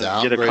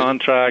a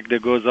contract,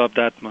 it goes up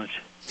that much.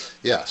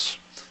 Yes,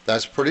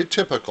 that's pretty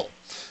typical.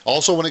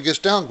 Also, when it gets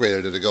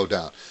downgraded, it'll go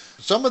down.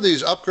 Some of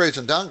these upgrades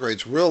and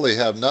downgrades really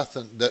have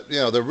nothing that,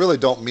 they really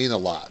don't mean a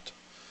lot.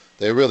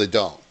 They really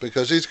don't,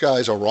 because these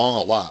guys are wrong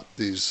a lot,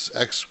 these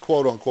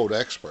quote-unquote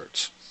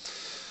experts.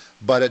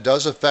 But it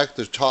does affect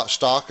the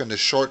stock in the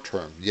short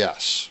term,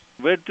 yes.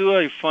 Where do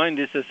I find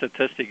this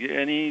statistic?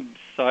 Any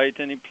site,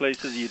 any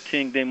places you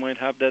think they might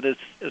have that as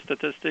a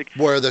statistic?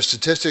 Where the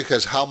statistic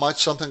is how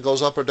much something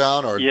goes up or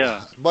down?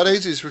 Yeah. What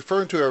AZ is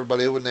referring to,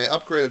 everybody, when they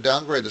upgrade or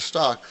downgrade the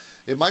stock,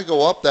 it might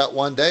go up that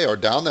one day or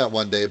down that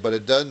one day, but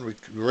it doesn't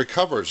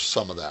recovers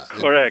some of that.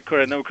 Correct.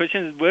 Now, the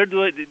question is,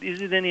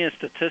 is it any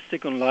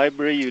statistic on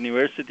library,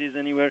 universities,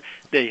 anywhere,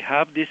 they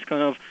have this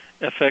kind of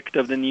effect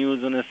of the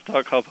news on a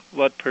stock, of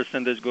what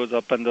percentage goes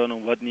up and down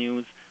on what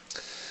news?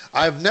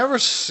 I've never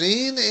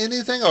seen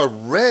anything or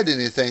read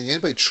anything,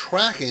 anybody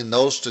tracking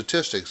those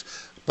statistics.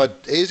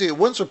 But AZ, it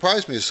wouldn't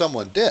surprise me if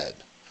someone did.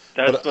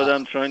 That's what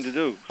I'm trying to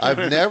do.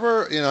 I've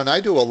never, and I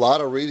do a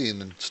lot of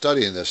reading and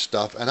studying this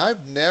stuff, and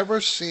I've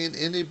never seen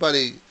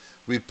anybody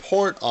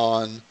report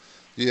on,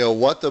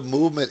 what the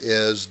movement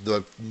is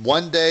the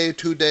 1 day,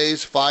 2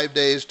 days, 5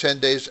 days, 10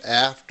 days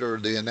after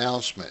the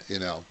announcement,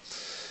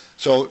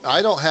 So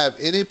I don't have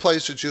any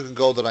place that you can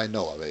go that I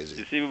know of, AZ.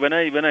 You see, when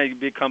I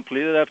be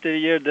completed after a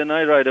year, then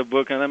I write a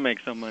book and I make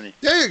some money.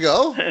 There you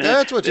go.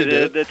 That's what you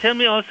do. Tell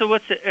me also,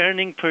 what's the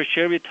earning per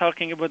share we're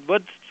talking about?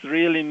 What it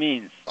really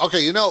means?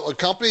 Okay, a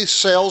company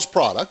sells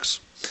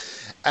products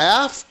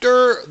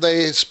after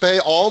they pay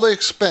all the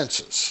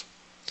expenses.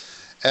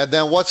 And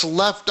then what's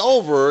left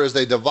over is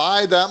they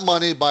divide that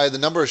money by the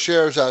number of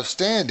shares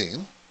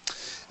outstanding.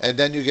 and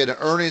then you get an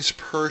earnings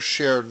per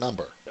share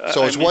number.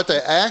 So it's what they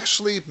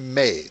actually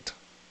made.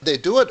 They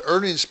do it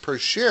earnings per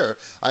share.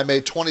 I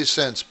made 20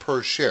 cents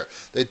per share.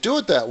 They do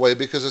it that way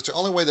because it's the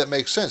only way that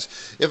makes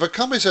sense. If a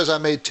company says I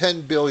made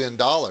 $10 billion,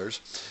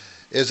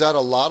 is that a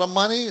lot of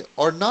money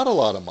or not a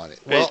lot of money?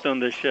 Based on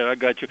the share, I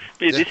got you.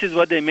 This is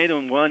what they made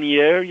on 1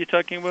 year you're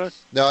talking about?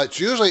 No, it's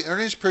usually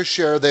earnings per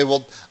share. They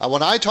will.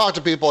 When I talk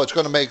to people, it's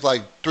going to make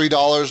like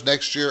 $3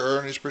 next year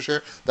earnings per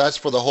share. That's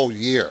for the whole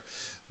year.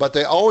 But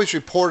they always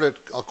report it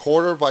a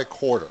quarter by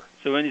quarter.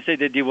 So when you say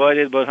they divide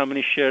it by how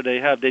many shares they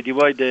have, they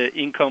divide the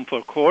income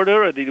for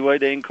quarter or they divide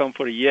the income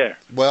for a year?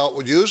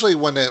 Well, usually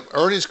when the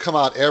earnings come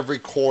out every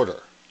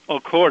quarter. Oh,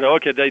 quarter.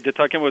 Okay, they're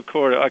talking about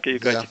quarter. Okay, you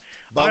got you.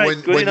 But all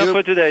right, good enough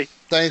for today.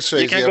 Thanks,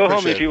 Tracy. You can go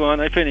home if you want.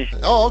 I finished.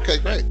 Oh, okay,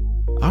 great.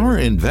 Our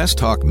Invest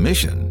Talk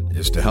mission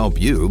is to help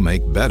you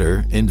make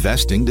better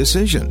investing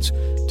decisions.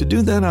 To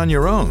do that on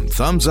your own,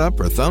 thumbs up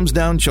or thumbs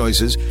down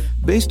choices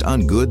based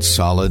on good,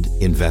 solid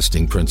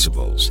investing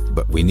principles.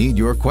 But we need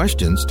your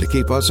questions to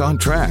keep us on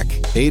track.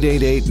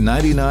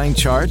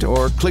 888-99-CHART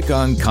or click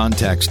on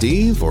Contact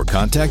Steve or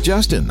Contact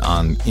Justin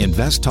on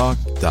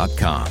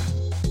investtalk.com.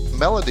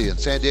 Melody in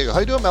San Diego. How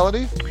you doing,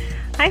 Melody?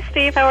 Hi,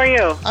 Steve. How are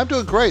you? I'm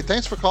doing great.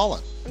 Thanks for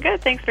calling.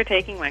 Good. Thanks for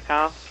taking my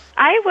call.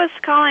 I was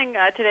calling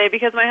today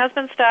because my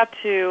husband stopped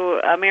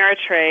to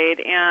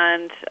Ameritrade,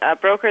 and a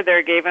broker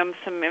there gave him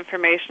some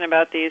information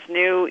about these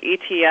new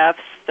ETFs.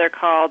 They're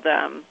called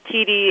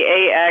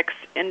TDAX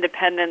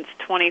Independence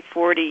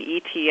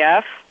 2040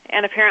 ETF,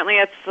 and apparently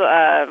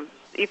it's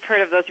you've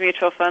heard of those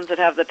mutual funds that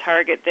have the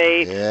target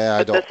date.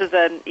 Yeah, but this is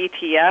an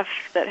ETF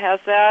that has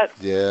that.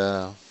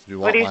 Yeah.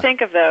 What do you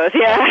think of those?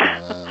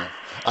 Yeah.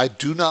 I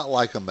do not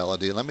like a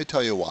Melody, and let me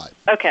tell you why.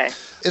 Okay.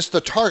 It's the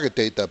target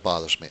date that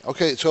bothers me.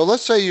 Okay, so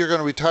let's say you're going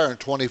to retire in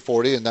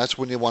 2040, and that's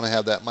when you want to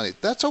have that money.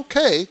 That's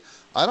okay.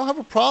 I don't have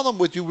a problem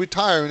with you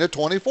retiring at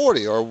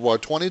 2040 or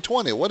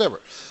 2020 or whatever.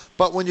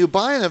 But when you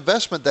buy an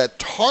investment that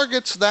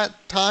targets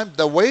that time,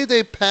 the way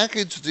they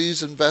package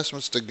these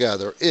investments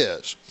together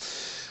is,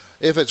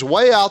 if it's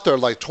way out there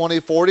like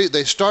 2040,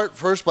 they start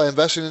first by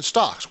investing in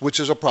stocks, which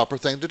is a proper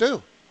thing to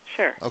do.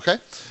 Sure. Okay?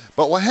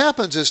 But what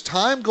happens is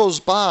time goes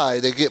by,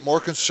 they get more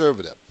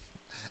conservative.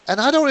 And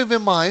I don't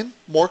even mind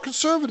more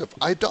conservative.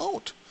 I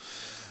don't.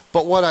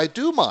 But what I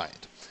do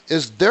mind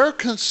is their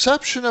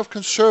conception of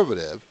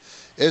conservative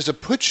is to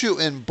put you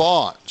in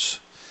bonds.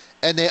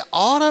 And they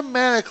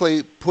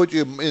automatically put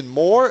you in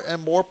more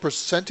and more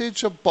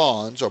percentage of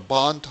bonds or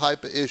bond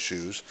type of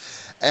issues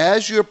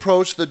as you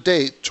approach the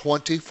date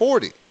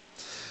 2040.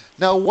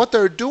 Now, what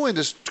they're doing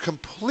is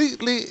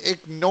completely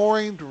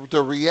ignoring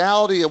the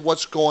reality of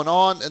what's going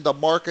on in the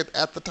market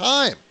at the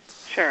time.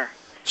 Sure.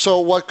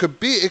 So it could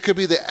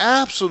be the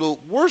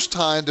absolute worst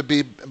time to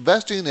be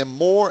investing in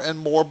more and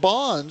more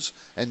bonds,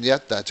 and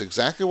yet that's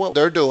exactly what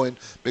they're doing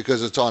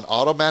because it's on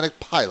automatic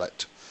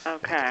pilot.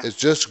 Okay. It's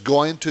just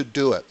going to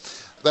do it.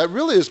 That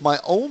really is my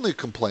only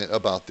complaint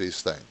about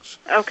these things.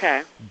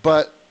 Okay.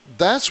 But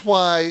that's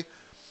why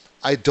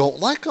I don't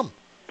like them.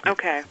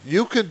 Okay.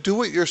 You can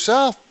do it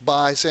yourself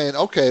by saying,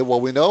 okay,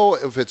 well, we know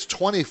if it's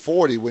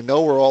 2040, we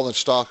know we're all in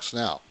stocks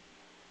now.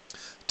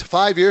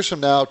 5 years from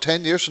now,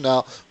 10 years from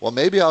now, well,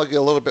 maybe I'll get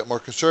a little bit more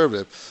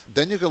conservative.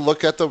 Then you can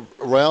look at the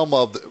realm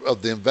of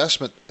the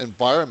investment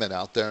environment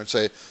out there and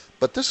say,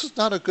 but this is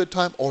not a good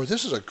time, or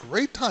this is a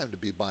great time to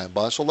be buying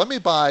bonds, so let me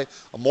buy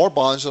more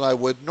bonds than I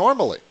would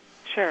normally.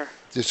 Sure.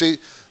 You see?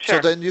 Sure. So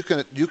then you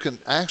can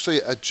actually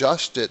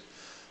adjust it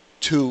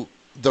to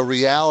the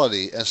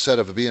reality instead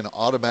of being an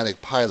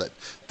automatic pilot.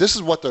 This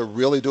is what they're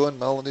really doing,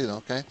 Melody,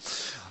 okay?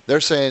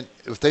 They're saying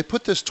if they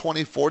put this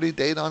 2040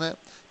 date on it,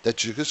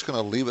 that you're just going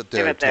to leave it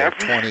there until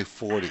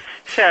 2040.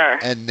 Sure.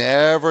 And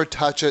never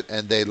touch it,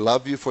 and they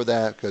love you for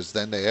that because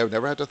then they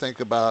never have to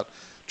think about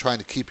trying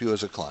to keep you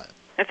as a client.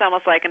 It's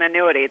almost like an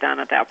annuity then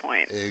at that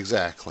point.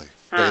 Exactly.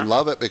 They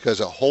love it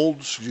because it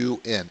holds you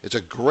in. It's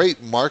a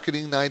great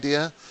marketing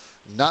idea,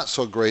 not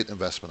so great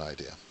investment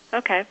idea.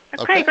 Okay.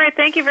 Great.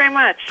 Thank you very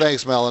much.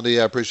 Thanks, Melanie.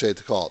 I appreciate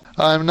the call.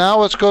 Now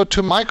let's go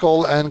to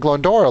Michael and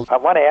Glendora. I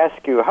want to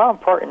ask you, how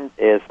important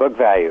is book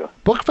value?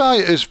 Book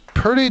value is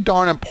pretty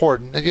darn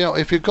important. You know,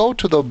 if you go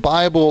to the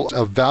Bible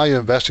of value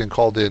investing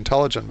called The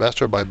Intelligent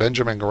Investor by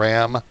Benjamin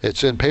Graham,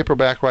 it's in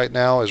paperback right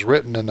now, is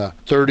written in the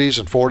 30s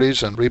and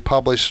 40s and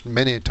republished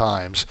many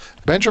times.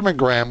 Benjamin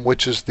Graham,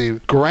 which is the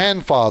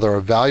grandfather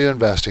of value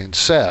investing,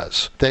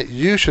 says that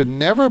you should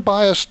never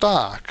buy a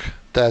stock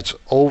that's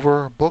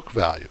over book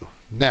value.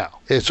 Now,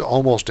 it's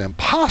almost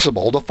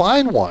impossible to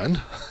find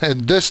one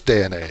in this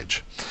day and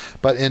age.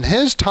 But in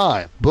his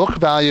time, book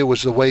value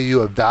was the way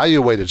you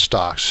evaluated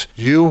stocks.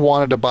 You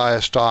wanted to buy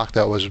a stock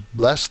that was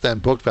less than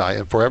book value.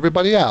 And for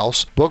everybody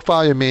else, book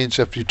value means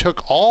if you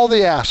took all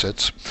the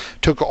assets,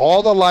 took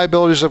all the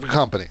liabilities of a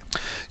company,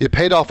 you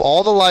paid off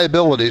all the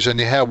liabilities and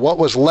you had what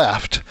was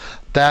left,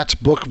 that's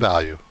book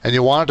value. And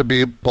you want it to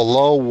be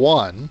below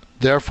 1.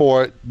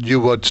 Therefore, you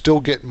would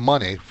still get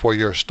money for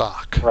your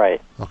stock.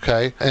 Right.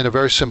 Okay? In a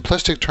very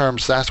simplistic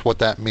terms, that's what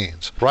that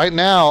means. Right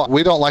now,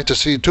 we don't like to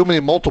see too many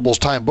multiples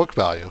time book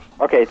value.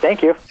 Okay,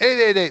 thank you.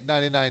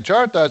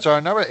 888-99-CHART. That's our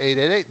number,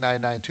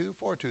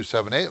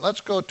 888-992-4278.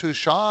 Let's go to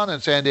Sean in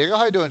San Diego.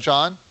 How you doing,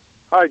 Sean?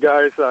 Hi,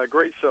 guys.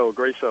 Great show.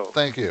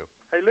 Thank you.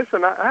 Hey,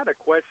 listen, I had a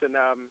question.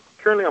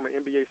 Currently, I'm an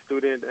MBA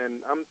student,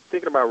 and I'm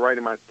thinking about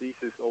writing my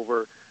thesis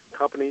over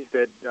companies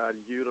that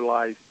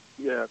utilize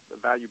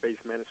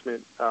value-based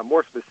management,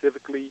 more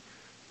specifically,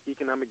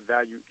 economic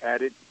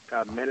value-added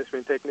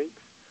management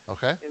techniques.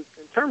 Okay. In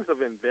terms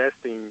of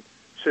investing,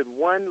 should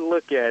one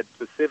look at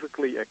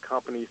specifically at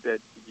companies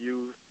that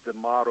use the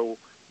model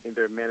in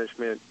their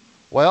management?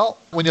 Well,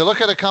 when you look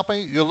at a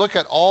company, you look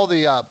at all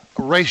the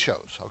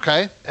ratios,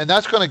 okay? And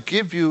that's going to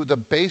give you the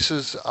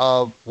basis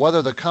of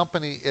whether the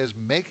company is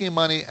making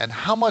money and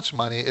how much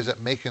money is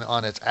it making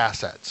on its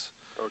assets.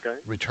 Okay.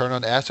 Return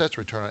on assets,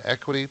 return on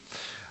equity.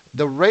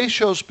 The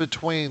ratios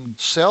between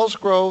sales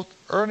growth,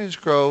 earnings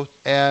growth,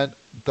 and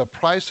the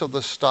price of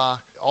the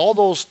stock, all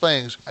those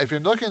things, if you're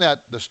looking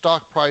at the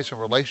stock price in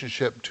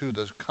relationship to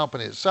the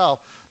company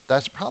itself,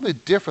 that's probably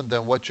different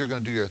than what you're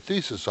going to do your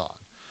thesis on.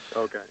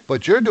 Okay.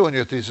 What you're doing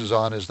your thesis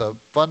on is the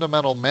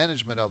fundamental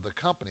management of the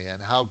company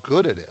and how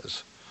good it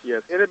is.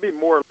 Yes, it'd be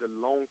more of the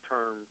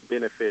long-term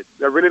benefit.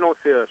 I really don't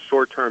see a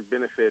short-term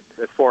benefit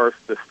as far as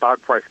the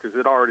stock price because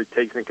it already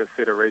takes in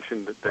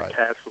consideration the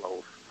cash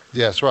flows.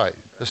 Yes, right.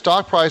 The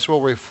stock price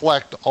will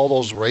reflect all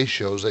those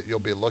ratios that you'll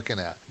be looking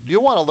at.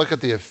 You want to look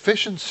at the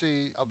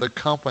efficiency of the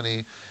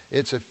company,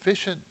 its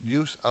efficient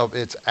use of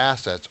its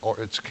assets or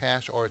its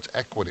cash or its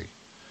equity.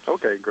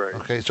 Okay, great.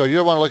 Okay, so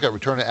you want to look at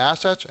return on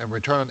assets and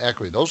return on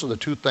equity. Those are the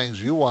two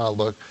things you want to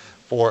look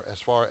for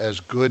as far as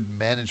good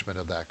management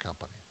of that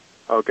company.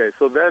 Okay,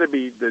 so that'd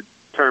be the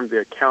term,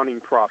 the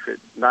accounting profit,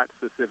 not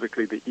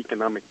specifically the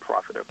economic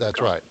profit of the That's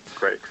company. right.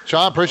 Great.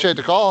 Sean, appreciate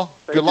the call.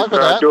 Thank Good luck you,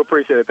 with sir. that. I do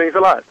appreciate it. Thanks a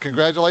lot.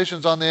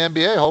 Congratulations on the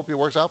MBA. Hope it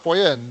works out for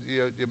you and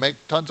you make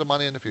tons of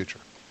money in the future.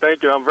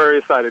 Thank you. I'm very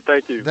excited.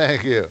 Thank you.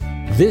 Thank you.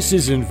 This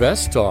is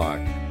Invest Talk.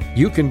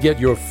 You can get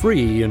your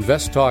free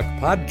Invest Talk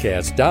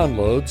podcast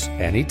downloads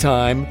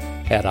anytime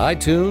at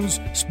iTunes,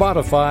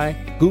 Spotify,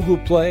 Google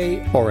Play,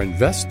 or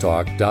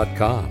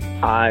investtalk.com.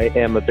 I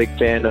am a big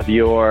fan of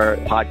your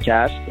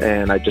podcast,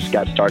 and I just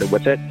got started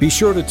with it. Be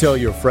sure to tell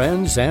your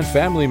friends and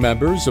family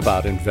members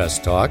about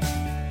Invest Talk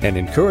and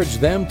encourage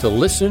them to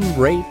listen,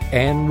 rate,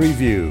 and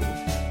review.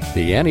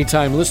 The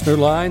Anytime listener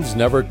lines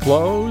never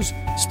close.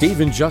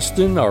 Steve and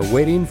Justin are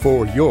waiting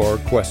for your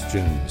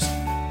questions.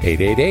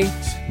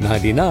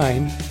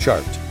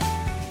 888-99-CHART.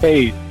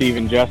 Hey, Steve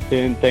and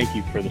Justin. Thank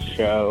you for the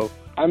show.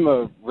 I'm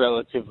a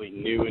relatively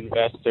new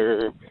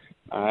investor.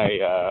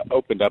 I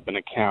opened up an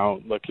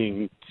account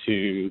looking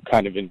to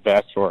kind of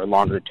invest for a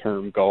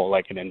longer-term goal,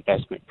 like an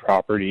investment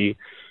property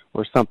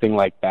or something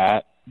like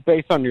that.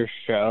 Based on your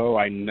show,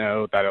 I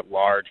know that a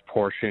large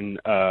portion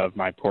of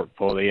my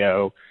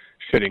portfolio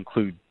should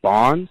include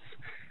bonds.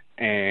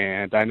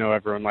 And I know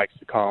everyone likes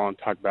to call and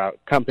talk about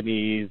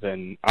companies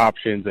and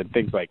options and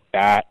things like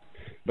that.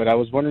 But I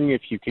was wondering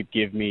if you could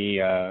give me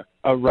a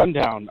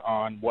rundown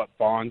on what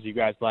bonds you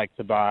guys like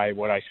to buy,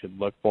 what I should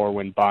look for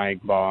when buying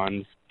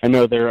bonds. I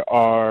know there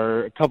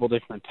are a couple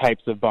different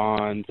types of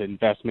bonds,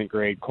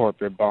 investment-grade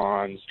corporate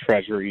bonds,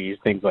 treasuries,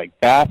 things like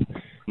that.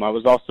 I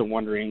was also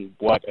wondering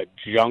what a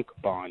junk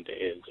bond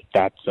is, if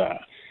that's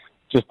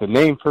just a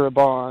name for a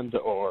bond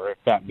or if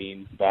that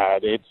means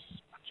that it's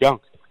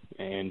junk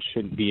and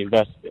shouldn't be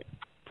invested in.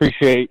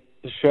 Appreciate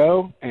the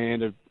show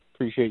and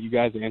appreciate you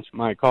guys answering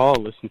my call.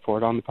 Listen for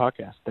it on the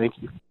podcast. Thank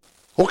you.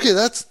 Okay,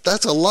 that's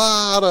a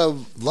lot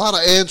of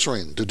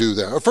answering to do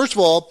there. First of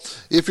all,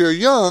 if you're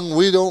young,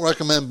 we don't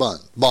recommend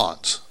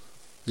bonds.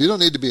 You don't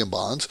need to be in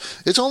bonds.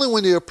 It's only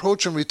when you're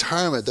approaching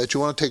retirement that you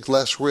want to take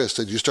less risk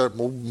that you start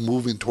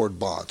moving toward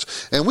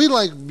bonds. And we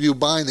like you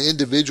buying the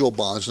individual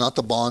bonds, not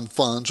the bond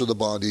funds or the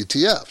bond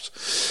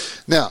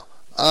ETFs. Now,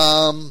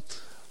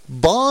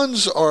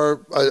 bonds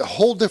are a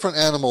whole different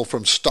animal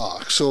from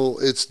stocks, so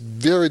it's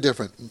very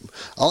different.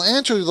 I'll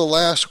answer the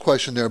last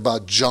question there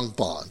about junk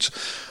bonds.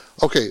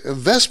 Okay,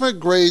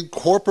 investment-grade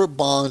corporate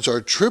bonds are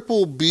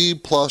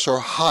BBB plus or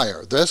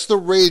higher. That's the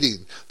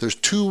rating. There's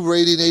 2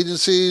 rating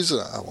agencies.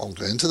 I won't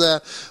get into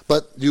that.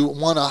 But you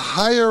want a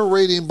higher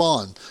rating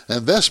bond,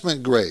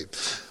 investment grade.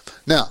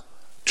 Now,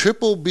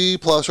 BBB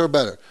plus or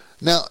better.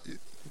 Now,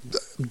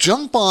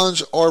 junk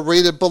bonds are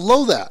rated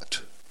below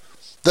that.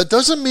 That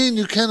doesn't mean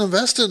you can't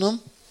invest in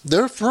them.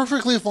 They're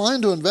perfectly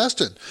fine to invest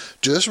in.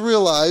 Just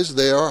realize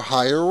they are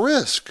higher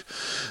risk.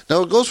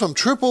 Now, it goes from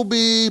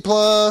BBB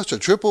plus to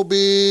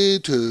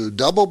BBB to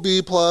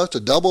BB plus to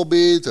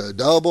BB to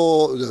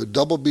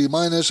double B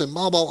minus and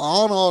blah, blah,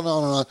 on,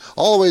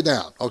 all the way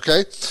down,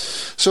 okay?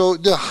 So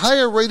the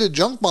higher rated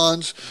junk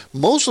bonds,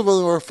 most of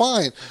them are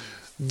fine.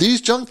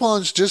 These junk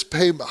bonds just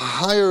pay a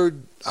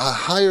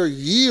higher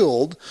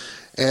yield,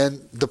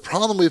 And the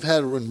problem we've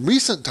had in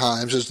recent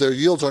times is their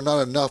yields are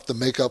not enough to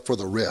make up for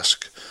the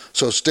risk.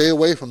 So stay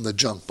away from the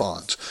junk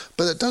bonds.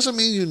 But it doesn't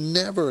mean you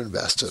never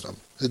invest in them.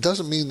 It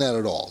doesn't mean that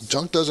at all.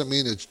 Junk doesn't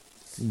mean it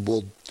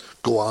will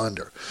go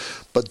under.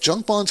 But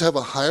junk bonds have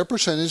a higher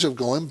percentage of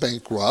going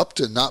bankrupt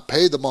and not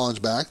pay the bonds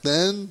back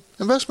than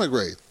investment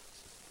grade.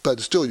 But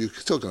still, you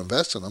still can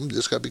invest in them. You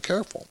just got to be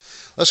careful.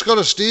 Let's go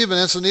to Steve in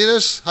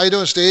Encinitas. How you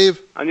doing, Steve?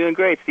 I'm doing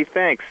great, Steve.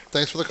 Thanks.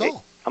 Thanks for the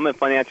call. I'm a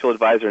financial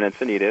advisor in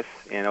Encinitas,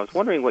 and I was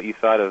wondering what you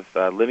thought of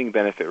living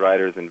benefit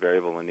riders and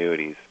variable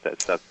annuities.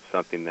 That's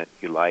something that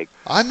you like.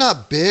 I'm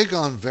not big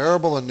on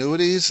variable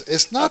annuities.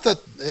 It's not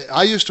that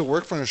I used to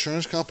work for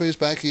insurance companies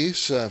back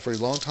east for a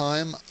long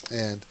time,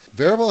 and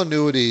variable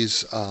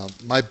annuities,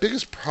 my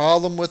biggest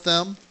problem with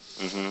them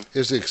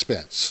is the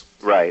expense.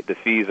 Right. The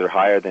fees are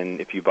higher than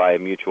if you buy a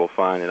mutual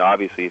fund, and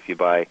obviously if you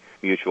buy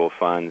mutual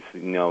funds,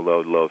 no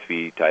load, low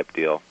fee type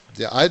deal.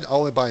 Yeah, I'd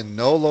only buy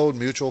no-load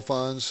mutual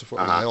funds.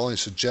 I only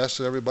suggest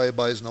that everybody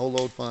buys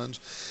no-load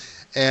funds.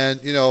 And,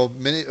 a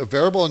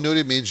variable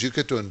annuity means you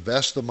get to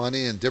invest the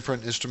money in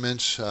different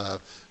instruments.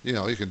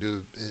 You can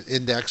do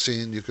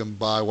indexing. You can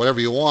buy whatever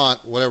you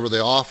want, whatever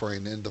they're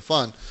offering in the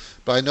fund.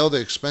 But I know the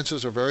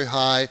expenses are very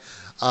high.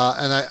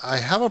 And I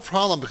have a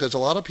problem because a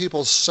lot of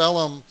people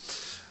sell them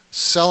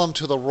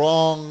to the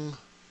wrong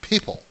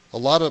people. A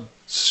lot of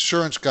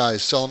insurance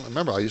guys sell them.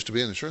 Remember, I used to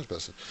be in the insurance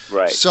business.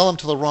 Right. Sell them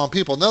to the wrong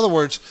people. In other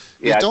words,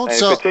 you don't and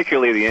sell.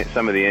 Particularly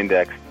some of the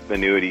indexed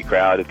annuity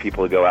crowd of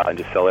people who go out and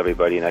just sell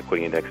everybody an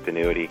equity indexed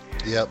annuity.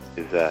 Yep.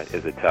 Is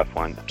a tough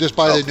one. Just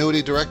buy the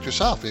annuity direct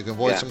yourself. You can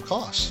avoid some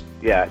costs.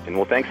 Yeah. And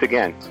well, thanks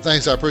again.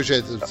 Thanks. I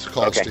appreciate the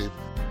call, okay. Steve.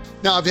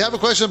 Now, if you have a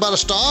question about a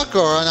stock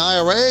or an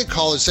IRA,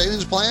 college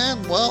savings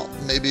plan, well,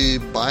 maybe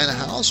buying a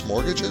house,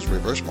 mortgages,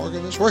 reverse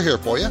mortgages, we're here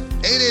for you.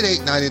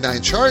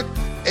 888-99-CHART,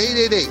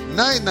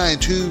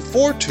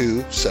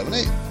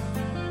 888-992-4278.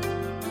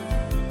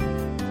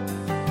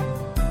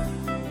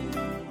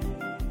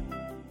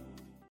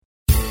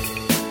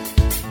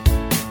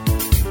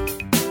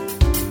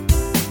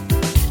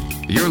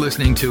 You're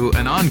listening to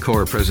an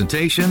encore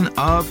presentation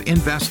of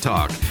Invest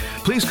Talk.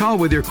 Please call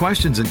with your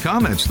questions and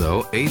comments,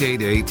 though,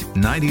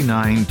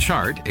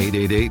 888-99-CHART,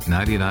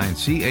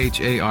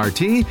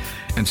 888-99-CHART,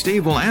 and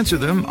Steve will answer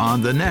them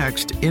on the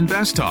next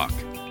Invest Talk.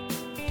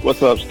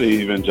 What's up,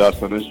 Steve and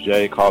Justin? It's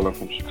Jay calling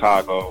from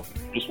Chicago.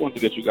 Just wanted to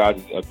get you guys'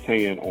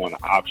 opinion on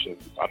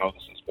options. I know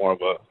this is more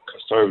of a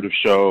conservative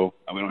show,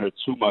 and we don't hear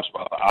too much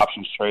about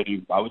options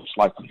trading, but I would just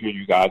like to hear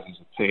you guys'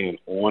 opinion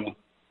on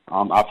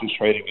options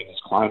trading in this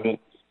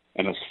climate.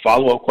 And as a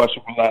follow-up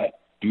question for that,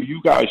 do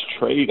you guys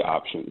trade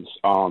options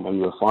in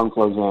your fund,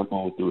 for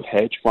example? Do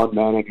hedge fund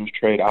managers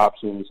trade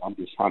options? I'm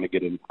just trying to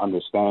get an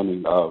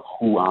understanding of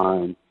who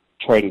I'm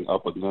trading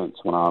up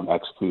against when I'm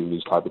executing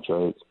these type of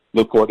trades.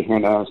 Look forward to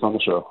hearing that on the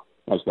show.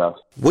 Thanks, guys.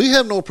 We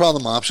have no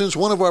problem options.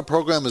 One of our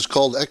programs is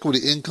called Equity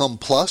Income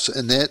Plus,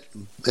 and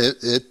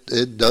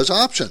it does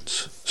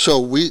options. So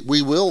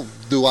we will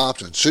do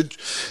options.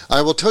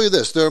 I will tell you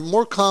this, they're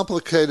more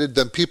complicated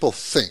than people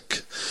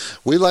think.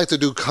 We like to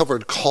do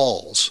covered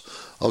calls.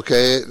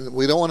 Okay,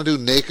 we don't want to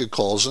do naked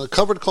calls. And a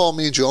covered call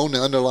means you own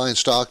the underlying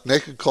stock.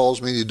 Naked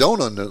calls mean you don't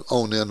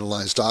own the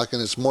underlying stock,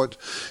 and it's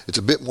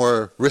a bit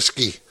more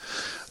risky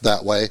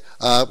that way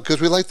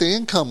because we like the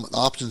income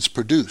options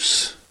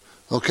produce.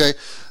 Okay,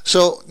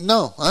 so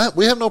no,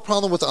 we have no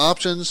problem with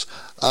options,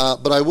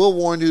 but I will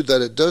warn you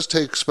that it does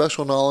take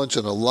special knowledge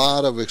and a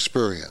lot of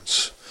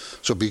experience.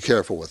 So be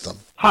careful with them.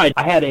 Hi,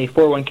 I had a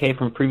 401k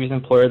from a previous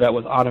employer that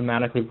was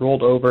automatically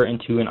rolled over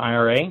into an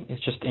IRA.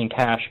 It's just in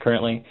cash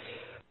currently.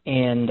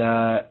 And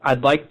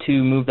I'd like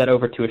to move that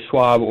over to a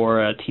Schwab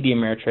or a TD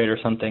Ameritrade or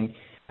something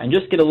and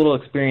just get a little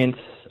experience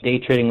day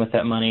trading with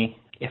that money,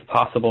 if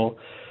possible.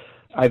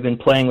 I've been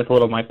playing with a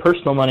little of my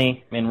personal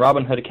money in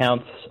Robinhood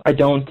accounts. I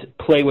don't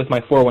play with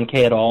my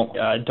 401k at all.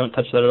 Don't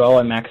touch that at all.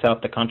 I max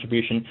out the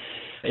contribution.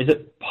 Is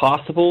it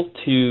possible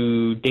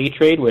to day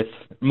trade with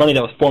money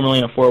that was formerly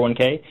in a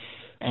 401k?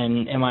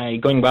 And am I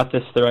going about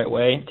this the right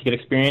way to get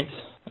experience?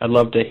 I'd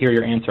love to hear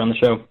your answer on the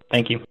show.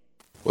 Thank you.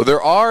 Well,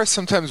 there are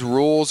sometimes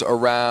rules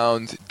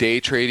around day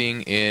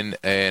trading in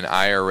an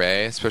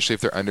IRA, especially if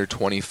they're under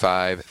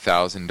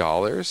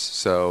 $25,000.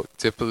 So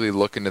typically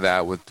look into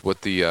that with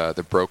what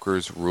the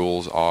broker's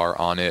rules are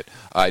on it.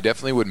 I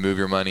definitely would move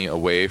your money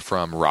away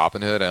from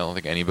Robinhood. I don't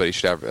think anybody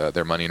should have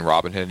their money in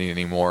Robinhood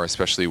anymore,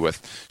 especially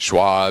with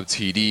Schwab,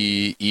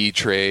 TD,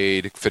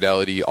 E-Trade,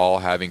 Fidelity all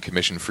having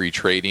commission-free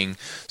trading.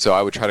 So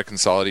I would try to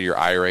consolidate your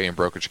IRA and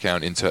brokerage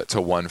account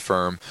into one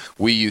firm.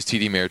 We use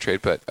TD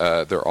Ameritrade, but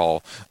they're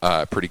all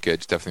pretty good.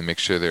 Just definitely make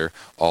sure they're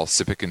all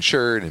SIPC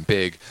insured and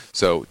big.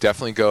 So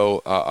definitely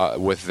go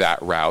with that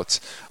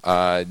route.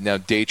 Now,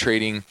 day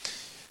trading,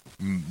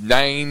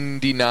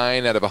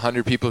 99 out of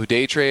 100 people who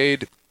day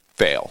trade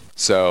fail.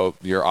 So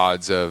your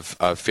odds of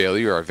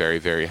failure are very,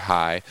 very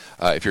high.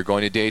 If you're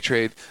going to day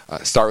trade,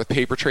 start with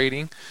paper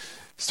trading.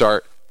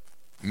 Start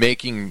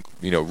making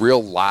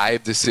real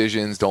live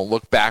decisions. Don't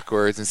look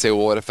backwards and say,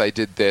 well, what if I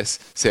did this?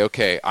 Say,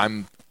 okay,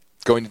 I'm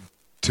going to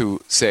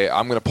to say,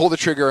 I'm going to pull the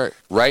trigger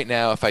right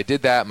now. If I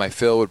did that, my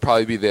fill would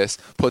probably be this.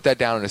 Put that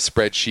down in a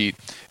spreadsheet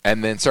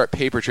and then start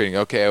paper trading.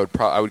 Okay,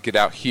 I would get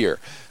out here.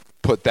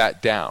 Put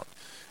that down.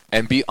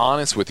 And be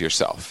honest with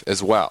yourself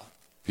as well.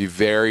 Be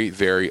very,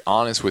 very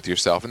honest with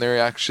yourself. And there are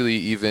actually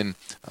even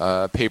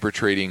paper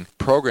trading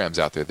programs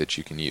out there that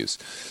you can use.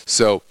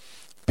 So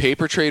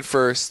paper trade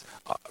first.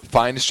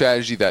 Find a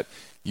strategy that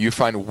you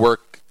find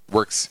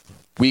works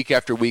week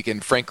after week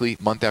and, frankly,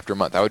 month after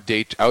month. I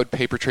would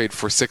paper trade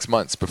for 6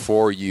 months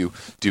before you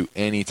do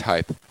any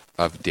type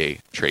of day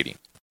trading.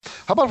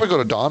 How about if we go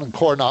to Don in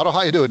Coronado?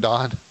 How you doing,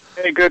 Don?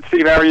 Hey, good,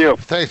 Steve. How are you?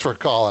 Thanks for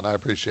calling. I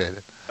appreciate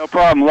it. No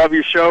problem. Love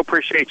your show.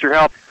 Appreciate your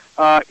help.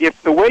 If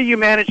the way you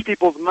manage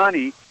people's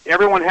money,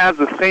 everyone has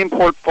the same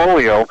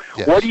portfolio,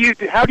 yes.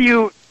 How do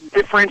you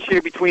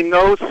differentiate between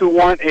those who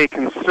want a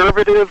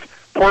conservative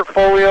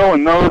portfolio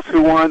and those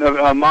who want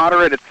a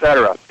moderate,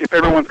 etc.? If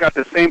everyone's got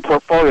the same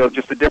portfolio,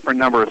 just a different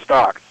number of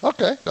stocks.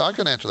 Okay, I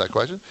can answer that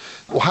question.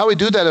 Well, how we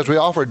do that is we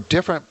offer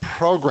different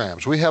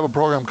programs. We have a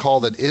program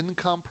called an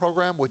income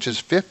program, which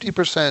is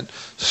 50%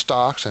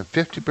 stocks and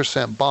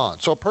 50%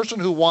 bonds. So a person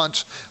who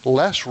wants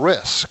less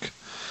risk,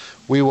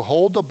 we will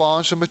hold the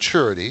bonds to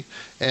maturity,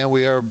 and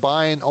we are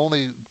buying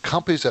only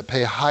companies that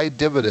pay high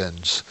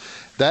dividends.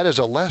 That is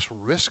a less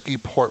risky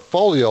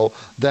portfolio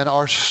than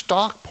our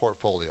stock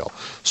portfolio.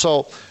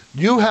 So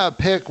you have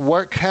picked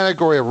what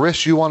category of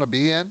risk you want to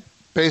be in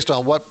based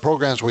on what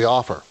programs we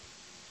offer.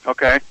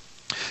 Okay.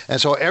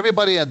 And so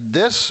everybody in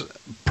this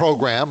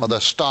program, or the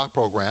stock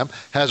program,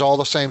 has all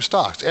the same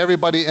stocks.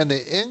 Everybody in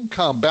the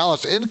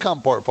balanced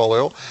income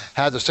portfolio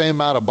has the same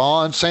amount of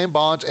bonds,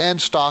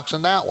 and stocks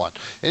in that one.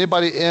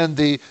 Anybody in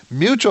the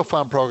mutual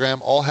fund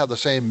program all have the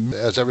same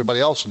as everybody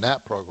else in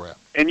that program.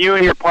 And you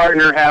and your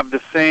partner have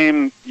the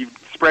same, you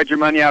spread your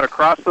money out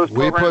across those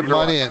programs? We put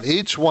money in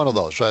each one of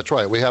those. That's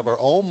right. We have our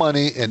own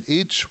money in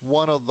each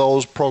one of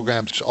those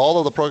programs. All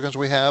of the programs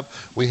we have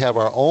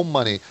our own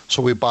money,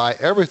 so we buy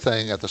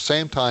everything at the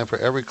same time for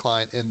every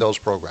client in those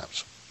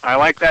programs. I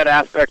like that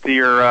aspect of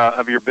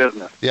your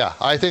business. Yeah,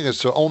 I think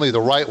it's only the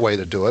right way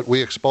to do it.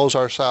 We expose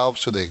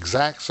ourselves to the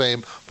exact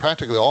same,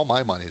 practically all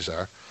my money's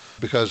there,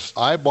 because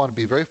I want to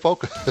be very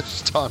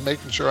focused on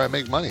making sure I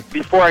make money.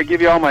 Before I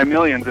give you all my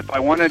millions, if I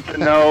wanted to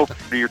know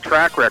your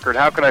track record,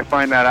 how could I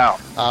find that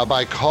out?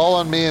 By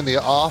calling me in the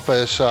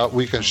office,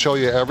 we can show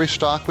you every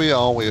stock we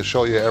own. We can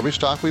show you every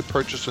stock we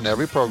purchased in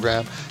every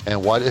program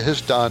and what it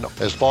has done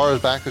as far as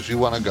back as you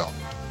want to go.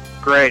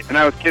 Great. And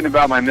I was kidding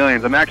about my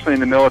millions. I'm actually in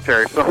the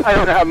military, so I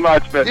don't have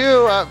much. But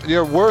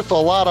you're worth a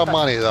lot of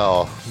money,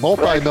 though.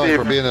 Multi-million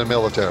for being in the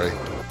military.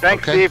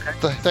 Thanks, Steve.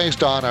 Thanks,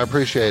 Don. I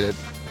appreciate it.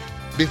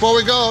 Before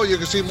we go, you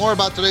can see more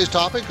about today's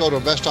topic. Go to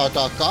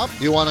investtalk.com.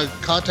 You want to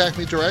contact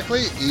me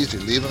directly? Easy.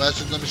 Leave a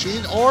message in the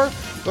machine or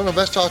go to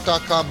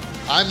investtalk.com.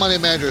 I'm Money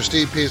Manager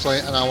Steve Peasley,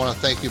 and I want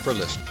to thank you for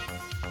listening.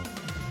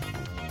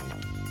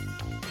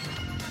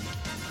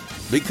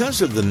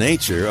 Because of the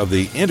nature of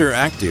the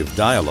interactive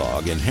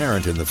dialogue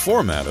inherent in the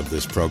format of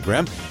this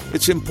program,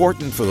 it's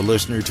important for the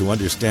listener to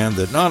understand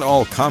that not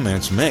all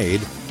comments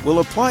made will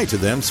apply to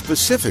them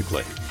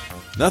specifically.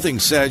 Nothing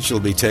said shall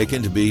be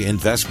taken to be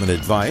investment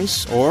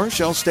advice, or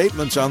shall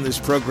statements on this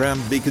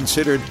program be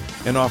considered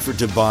an offer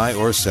to buy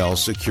or sell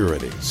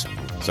securities.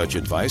 Such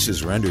advice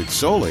is rendered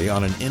solely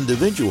on an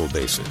individual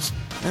basis,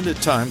 and at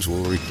times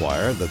will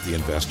require that the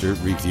investor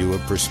review a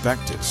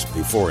prospectus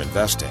before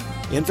investing.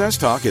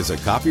 InvestTalk is a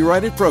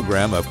copyrighted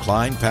program of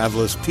Klein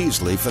Pavlis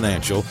Peasley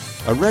Financial,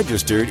 a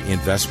registered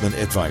investment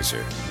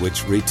advisor,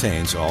 which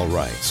retains all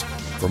rights.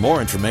 For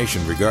more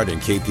information regarding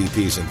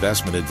KPP's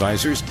investment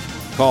advisors,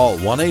 call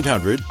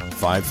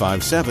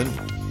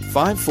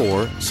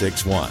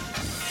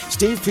 1-800-557-5461.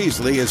 Steve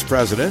Peasley is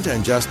President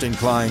and Justin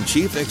Klein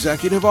Chief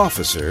Executive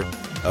Officer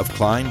of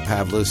Klein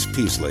Pavlis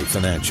Peasley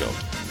Financial.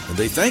 And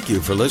they thank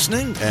you for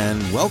listening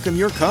and welcome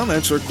your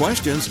comments or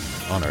questions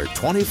on our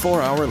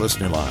 24-hour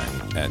listener line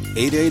at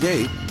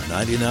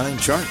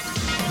 888-99-CHART.